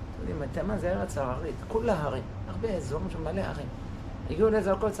 הר, אתם יודעים, תימן זה ארץ הררית, כולה הרים. הרבה אזורים שם מלא הרים. הגיעו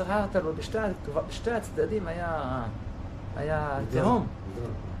לאיזה הכל צריך הר תלול, בשתי הצדדים היה תהום.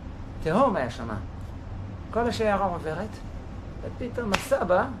 תהום היה שמה. כל השיירה עוברת, ופתאום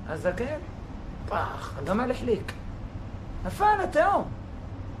הסבא, הזקן, פח, הגמל החליק. נפל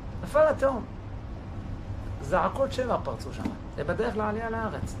לתהום. זעקות שבר פרצו שם. זה בדרך לעלייה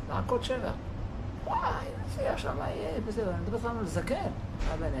לארץ. זעקות שבר. וואי, זה היה שם, בסדר, אני מדבר על זקן.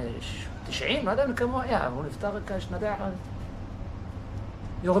 היה בן 90, לא יודע כמה היה, אבל הוא נפטר רק שנתיים אחת.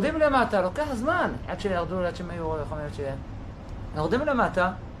 יורדים למטה, לוקח זמן, עד שירדו, עד שהם היו יכולים שיהיה. יורדים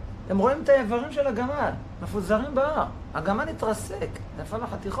למטה, הם רואים את האיברים של הגמל, מפוזרים בהר. הגמל התרסק, נפל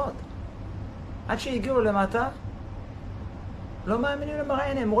לחתיכות. עד שהגיעו למטה, לא מאמינים למראה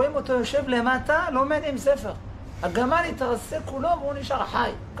עיניהם. הם רואים אותו יושב למטה, לא מעניין עם ספר. הגמל התרסק כולו והוא נשאר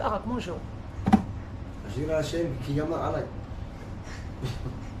חי, ככה כמו שהוא. השיר השם, כי גמר עליי.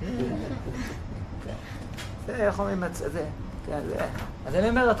 זה איך אומרים את זה. אז אני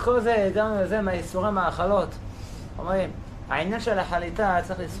אומר את כל זה, גם זה מהייסורי מאכלות. אומרים, העניין של החליטה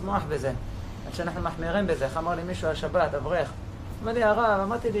צריך לשמוח בזה. עד שאנחנו מחמירים בזה. איך אמר לי מישהו השבת, אברך. אמר לי, הרב,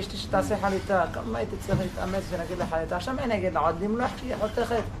 אמרתי לאשתי שתעשה חליטה. כמה הייתי צריך להתאמץ ונגיד לחליטה? עכשיו אני אגיד לה, עוד למלוח שהיא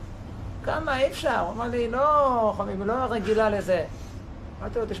חותכת. כמה אי אפשר? הוא אמר לי, לא, חמים, לא רגילה לזה.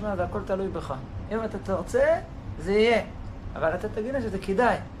 אמרתי לו, תשמע, זה הכל תלוי בך. אם אתה תרצה, זה יהיה. אבל אתה תגיד לה שזה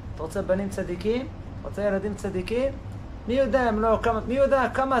כדאי. אתה רוצה בנים צדיקים? רוצה ילדים צדיקים? מי יודע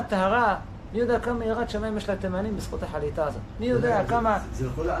כמה טהרה, מי יודע כמה יראת שמיים יש לתימנים בזכות החליטה הזאת? מי יודע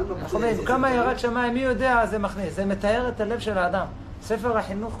כמה יראת שמיים, מי יודע זה מכניס? זה מתאר את הלב של האדם. ספר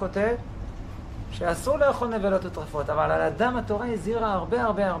החינוך כותב שאסור לאכול נבלות וטרפות, אבל על אדם התורה הזהירה הרבה,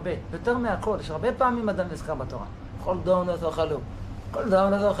 יותר מהכל. יש הרבה פעמים אדם נזכר בתורה. כל דם לא תאכלו, כל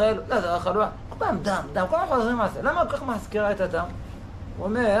דם לא תאכלו, כל פעם דם, כל פעם חוזרים על זה. למה כל כך מזכירה את הדם? הוא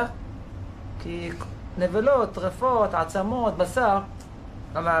אומר, כי נבלות, טרפות, עצמות, בשר,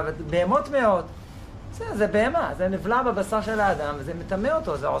 בהמות מאוד, זה בהמה, זה נבלע בבשר של האדם, וזה מטמא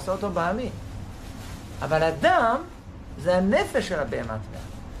אותו, זה עושה אותו בהמי. אבל הדם זה הנפש של הבהמה,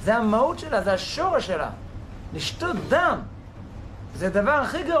 זה המהות שלה, זה השורש שלה. לשתות דם זה הדבר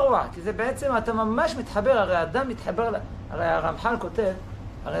הכי גרוע, כי זה בעצם, אתה ממש מתחבר, הרי האדם מתחבר, הרי הרמח"ל כותב,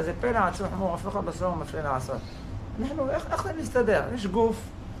 הרי זה פלא עצום חמור, הפוך הבשר ומפלא לעשות. אנחנו, איך זה מסתדר? יש גוף,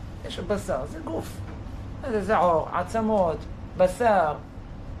 יש בשר, זה גוף. זה עור, עצמות, בשר,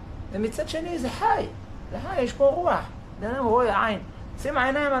 ומצד שני זה חי, יש פה רוח. בן אדם רואה עין, שים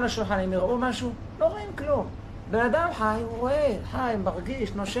העיניים על השולחן, הם יראו משהו, לא רואים כלום. בן אדם חי, הוא רואה, חי,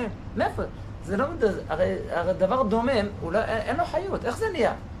 מרגיש, נושם. מאיפה? זה לא, הרי דבר דומם, אין לו חיות, איך זה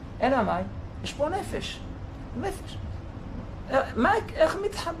נהיה? אלא מה? יש פה נפש. איך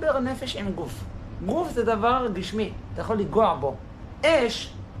מתחבר נפש עם גוף? גוף זה דבר גשמי, אתה יכול לגוע בו.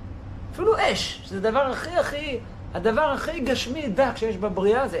 אש, אפילו אש, שזה הדבר הכי גשמי דק שיש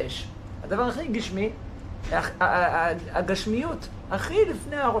בבריאה זה אש. הדבר הכי גשמי, הגשמיות הכי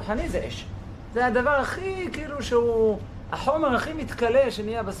לפני הרוחני זה אש. זה הדבר הכי כאילו שהוא, החומר הכי מתקלה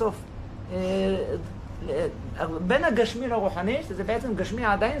שנהיה בסוף. בין הגשמי לרוחני, שזה בעצם גשמי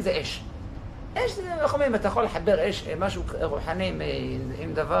עדיין, זה אש. אש זה, איך אומרים, אתה יכול לחבר אש, משהו רוחני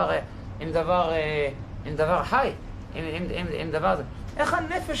עם דבר חי, עם דבר זה. איך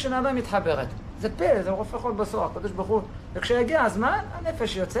הנפש של האדם מתחברת? זה פלא, זה רופא כל בשר, הקדוש ברוך הוא. וכשהגיע הזמן,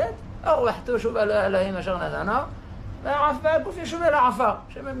 הנפש יוצאת, הרוח תשוב אל אלוהים אשר נתנו, והגוף ישוב אל העפר,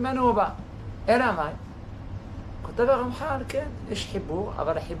 שממנו הוא בא. אלא מה? כותב הרמח"ל, כן, יש חיבור,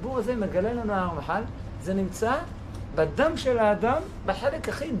 אבל החיבור הזה מגלה לנו הרמח"ל, זה נמצא בדם של האדם, בחלק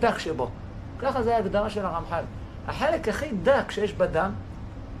הכי דק שבו. ככה זה ההגדרה של הרמח"ל. החלק הכי דק שיש בדם,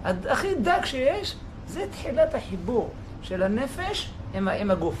 הכי דק שיש, זה תחילת החיבור של הנפש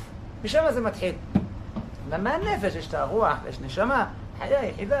עם הגוף. משם זה מתחיל. ומהנפש יש את הרוח, יש נשמה, חיה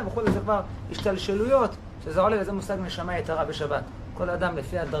יחידה וכו', זה כבר השתלשלויות, שזה עולה וזה מושג נשמה יתרה בשבת. כל אדם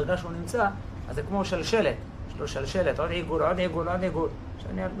לפי הדרגה שהוא נמצא, אז זה כמו שלשלת, יש לו שלשלת, עוד עיגול, עוד עיגול, עוד עיגול,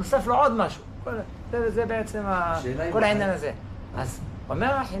 נוסף לו עוד משהו. זה בעצם כל העניין הזה. אז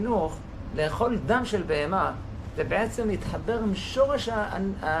אומר החינוך, לאכול דם של בהמה, זה בעצם להתחבר עם שורש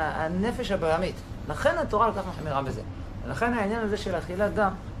הנפש הבהמית. לכן התורה כל כך מחמירה בזה. ולכן העניין הזה של אכילת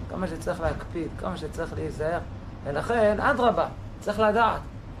דם, כמה שצריך להקפיד, כמה שצריך להיזהר. ולכן, אדרבה, צריך לדעת.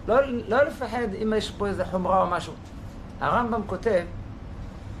 לא לפחד אם יש פה איזה חומרה או משהו. הרמב"ם כותב,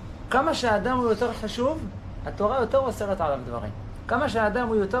 כמה שהאדם הוא יותר חשוב, התורה יותר אוסרת עליו דברים. כמה שהאדם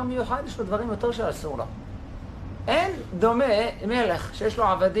הוא יותר מיוחד, יש לו דברים יותר שאסור לו. אין דומה מלך שיש לו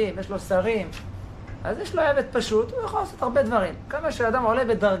עבדים, יש לו שרים, אז יש לו עבד פשוט, הוא יכול לעשות הרבה דברים. כמה שהאדם עולה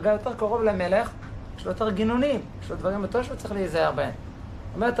בדרגה יותר קרוב למלך, יש לו יותר גינונים, יש לו דברים יותר שהוא צריך להיזהר בהם.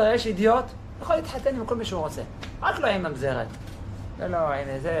 זאת אומרת, יש אידיוט, יכול להתחתן עם כל מי שהוא רוצה. רק לא עם ממזרת. לא,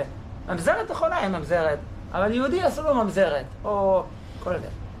 הנה, זה... ממזרת יכולה עם ממזרת, אבל יהודי אסור לו ממזרת, או כל זה.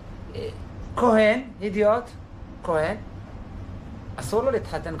 כהן, אידיוט, כהן, אסור לו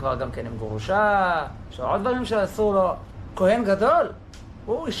להתחתן כבר גם כן עם גרושה, יש לו עוד דברים שאסור לו. כהן גדול,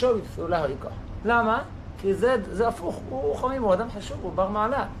 הוא אישו בפסולה היקו. למה? כי זה הפוך, הוא חמים, הוא אדם חשוב, הוא בר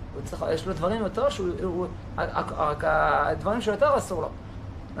מעלה. יש לו דברים יותר, הדברים שיותר אסור לו.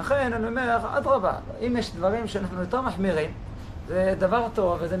 לכן אני אומר, אדרבה, אם יש דברים שאנחנו יותר מחמירים, זה דבר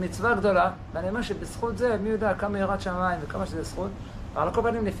טוב וזה מצווה גדולה, ואני אומר שבזכות זה, מי יודע כמה יראת שמיים וכמה שזה זכות, אבל על כל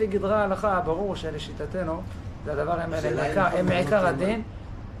פנים לפי גדרי ההלכה, ברור שלשיטתנו, זה הדבר הם מעיקר הדין,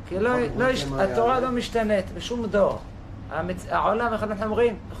 כי התורה לא משתנית בשום דור. העולם, איך אנחנו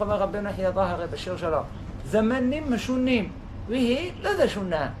אומרים, איך אומר רבנו יחיא הרי בשיר שלו, זמנים משונים, והיא לא זה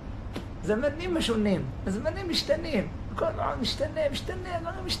שונה. זמנים משונים, הזמנים משתנים, כל דבר משתנה,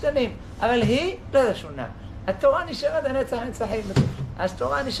 דברים משתנים, אבל היא לא זה שונה. התורה נשארת הנצח נצחים,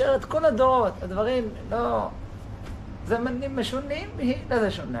 התורה נשארת כל הדורות, הדברים לא... זמנים משונים, והיא לא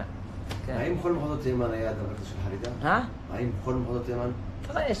זה שונה. האם בכל מחוזות תימן היה דבר כזה של חרידה? האם בכל מחוזות תימן?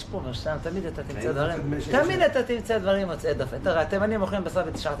 תראה, יש פה ושם, תמיד אתה תמצא דברים, תמיד אתה תמצא דברים מוצאי דופן. תראה, התימנים אוכלים בשר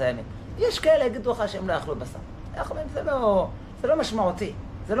בתשעת הימים. יש כאלה יגידו לך שהם לא אכלו בשר. זה לא משמעותי,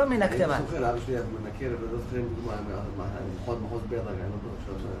 זה לא מן הכתימן. אני זוכר, אבא שלי מכיר, ולא זוכרים דוגמה, מחוז בירדן, אני לא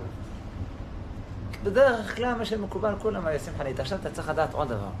בטוח עכשיו... בדרך כלל מה שמקובל כולם היו עושים חניתה. עכשיו אתה צריך לדעת עוד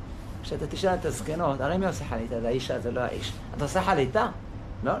דבר. כשאתה תשאל את הזקנות, הרי מי עושה חניתה? זה האישה, זה לא האיש. אתה עושה חניתה?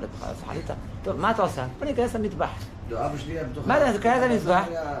 לא, אתה עושה חניתה. טוב, מה אתה עושה? בוא ניכנס למטבח. לא, אבא שלי היה בתוך... מה אתה ניכנס למטבח?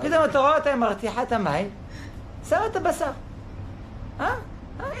 פתאום אתה רואה אותה מרתיחה את המים, שמה את הבשר.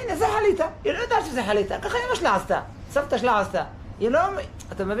 הנה, זה חניתה. היא לא יודעת שזה חניתה. ככה אמא שלה עשתה. סבתא שלה עשתה. היא לא...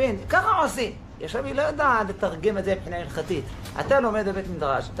 אתה מבין? ככה עושים. עכשיו היא לא יודעת לתרגם את זה מבחינה הלכתית. אתה לומד בבית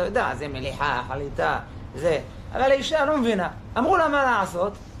מדרש, אתה יודע, זה מליחה, חליטה, זה. אבל האישה לא מבינה. אמרו לה מה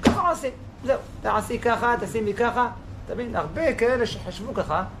לעשות, ככה עושים. זהו, תעשי ככה, תשימי ככה. אתה מבין, הרבה כאלה שחשבו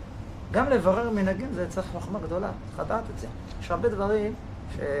ככה, גם לברר מנהגים זה צריך חוכמה גדולה, צריך לדעת את זה. יש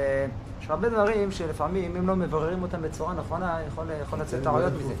הרבה דברים שלפעמים, אם לא מבררים אותם בצורה נכונה, יכול לצאת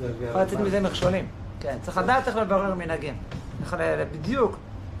טעויות מזה. יכול לצאת מזה מכשולים. כן, צריך לדעת איך לברר מנהגים. בדיוק,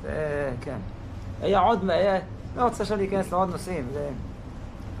 כן. היה עוד, לא רוצה עכשיו להיכנס לעוד נושאים,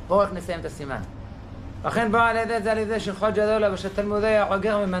 בואו רק נסיים את הסימן. לכן באה על ידי זה על ידי שחוד גדולה ושתלמודי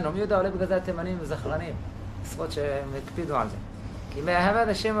החוגר ממנו. מי יודע, עולה בגלל זה התימנים וזכרנים, עשרות שהם הקפידו על זה. כי מאהבת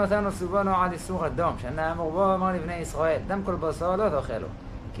השם אותנו סובנו עד איסור אדום, שנה אמור בו אמר לבני ישראל, דם כל בוסור לא תאכלו,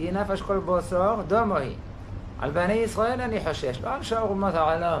 כי נפש כל בוסור דומו היא. על בני ישראל אני חושש, לא על שאר אומות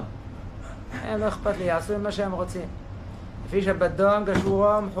העולם. הם לא אכפת לי, יעשו מה שהם רוצים. לפי שבדום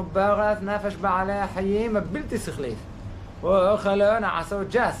גשורו מחוברת נפש בעלי החיים הבלתי שכלית. ואוכלו נעשו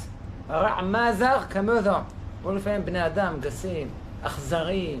ג'ס, רע מזר כמותם. ולפעמים בני אדם גסים,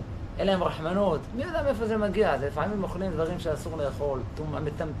 אכזריים, אין להם רחמנות. מי יודע מאיפה זה מגיע? זה לפעמים אוכלים דברים שאסור לאכול,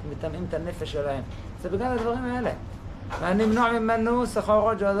 מטמאים את הנפש שלהם. זה בגלל הדברים האלה. ונמנוע ממנו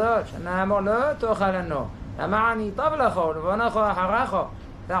סחורות ג'ודות, שנאמר לא תאכל לנו. אמרני טוב לאכול, ובונכו אחריכו.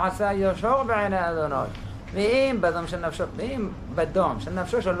 תעשה יושר בעיני אדונות. ואם בדום של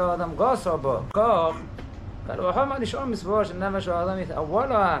נפשו של לא אדם גוסו בו, כוח, קל וחומר לשאול מסבו של נפש של האדם יתאוול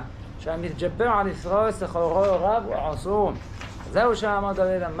לו, שהמתגבר על ישראל סחורו רב ועשום. זהו שאמר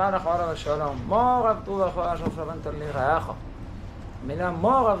דוד המלך עליו השלום, מור עבדו לכו אשר שבנת לי רעך. מילה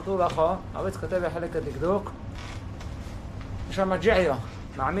מור עבדו לכו, הרביץ כותב בחלק הדקדוק, יש שם ג'עיו,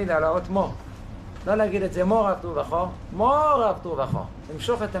 מעמיד על האות מור. לא להגיד את זה מור עבדו לכו, מור עבדו לכו,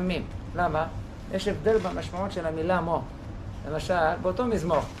 למשוך את המים. למה? יש הבדל במשמעות של המילה מו. למשל, באותו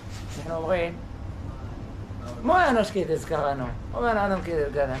מזמור, אנחנו אומרים, מו אנוש כי תזכרנו, או בן אדם כי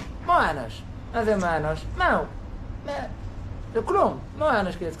תזכרנו, מו אנוש. מה זה מה אנוש? מהו? זה כלום. מה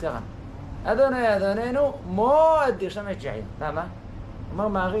נשקיע ככה? אדוני אדוננו, מאוד דרשם את ג'עי. למה? אומר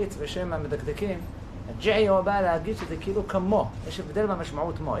מעריץ בשם המדקדקים, הג'עי הוא בא להגיד שזה כאילו כמו, יש הבדל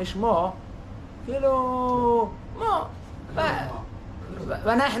במשמעות מו. יש מו, כאילו, מו,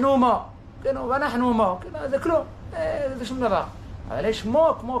 ואנחנו מו, כאילו, ואנחנו מו, כאילו, זה כלום, זה שום דבר. אבל יש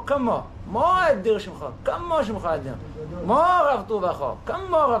מו כמו, מו אדיר שמך, כמו שמך אדיר. מו רב טובך,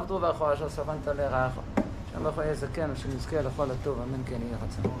 כמו רב טובך, אשר ספנת לרעך. שם בכל יזכן, שנזכה לכל הטוב, אמן כן יהיה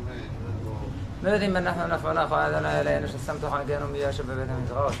חצה. לא יודעים אנחנו נפענך, אדוני אלינו, ששמת חנגנו מישע בבית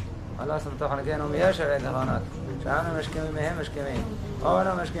המזרעות. ולא שמת חנגנו מישע בבית נכונות. שאנו משכימים מהם משכימים. אונו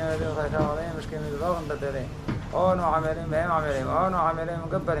משכימים בדרך הישר עליהם, משכימים בבורם בטלים. אונו עמלים והם עמלים. אונו עמלים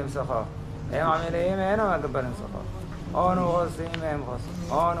מגבלים שכר. הם עמלים ואינו מגבלים שכר. אונו רוסים והם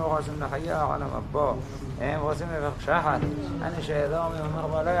רוסים. אונו רוסים לחיה, אונו מבוא. הם רוסים לבח שחת. אני שידום יאמר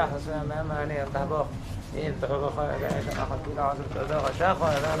בו לא יחסו מהם אני אל תחבוך. אם תחבוך אליהם, שאנחנו כאילו עזוב תדור השחו,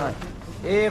 אדוני.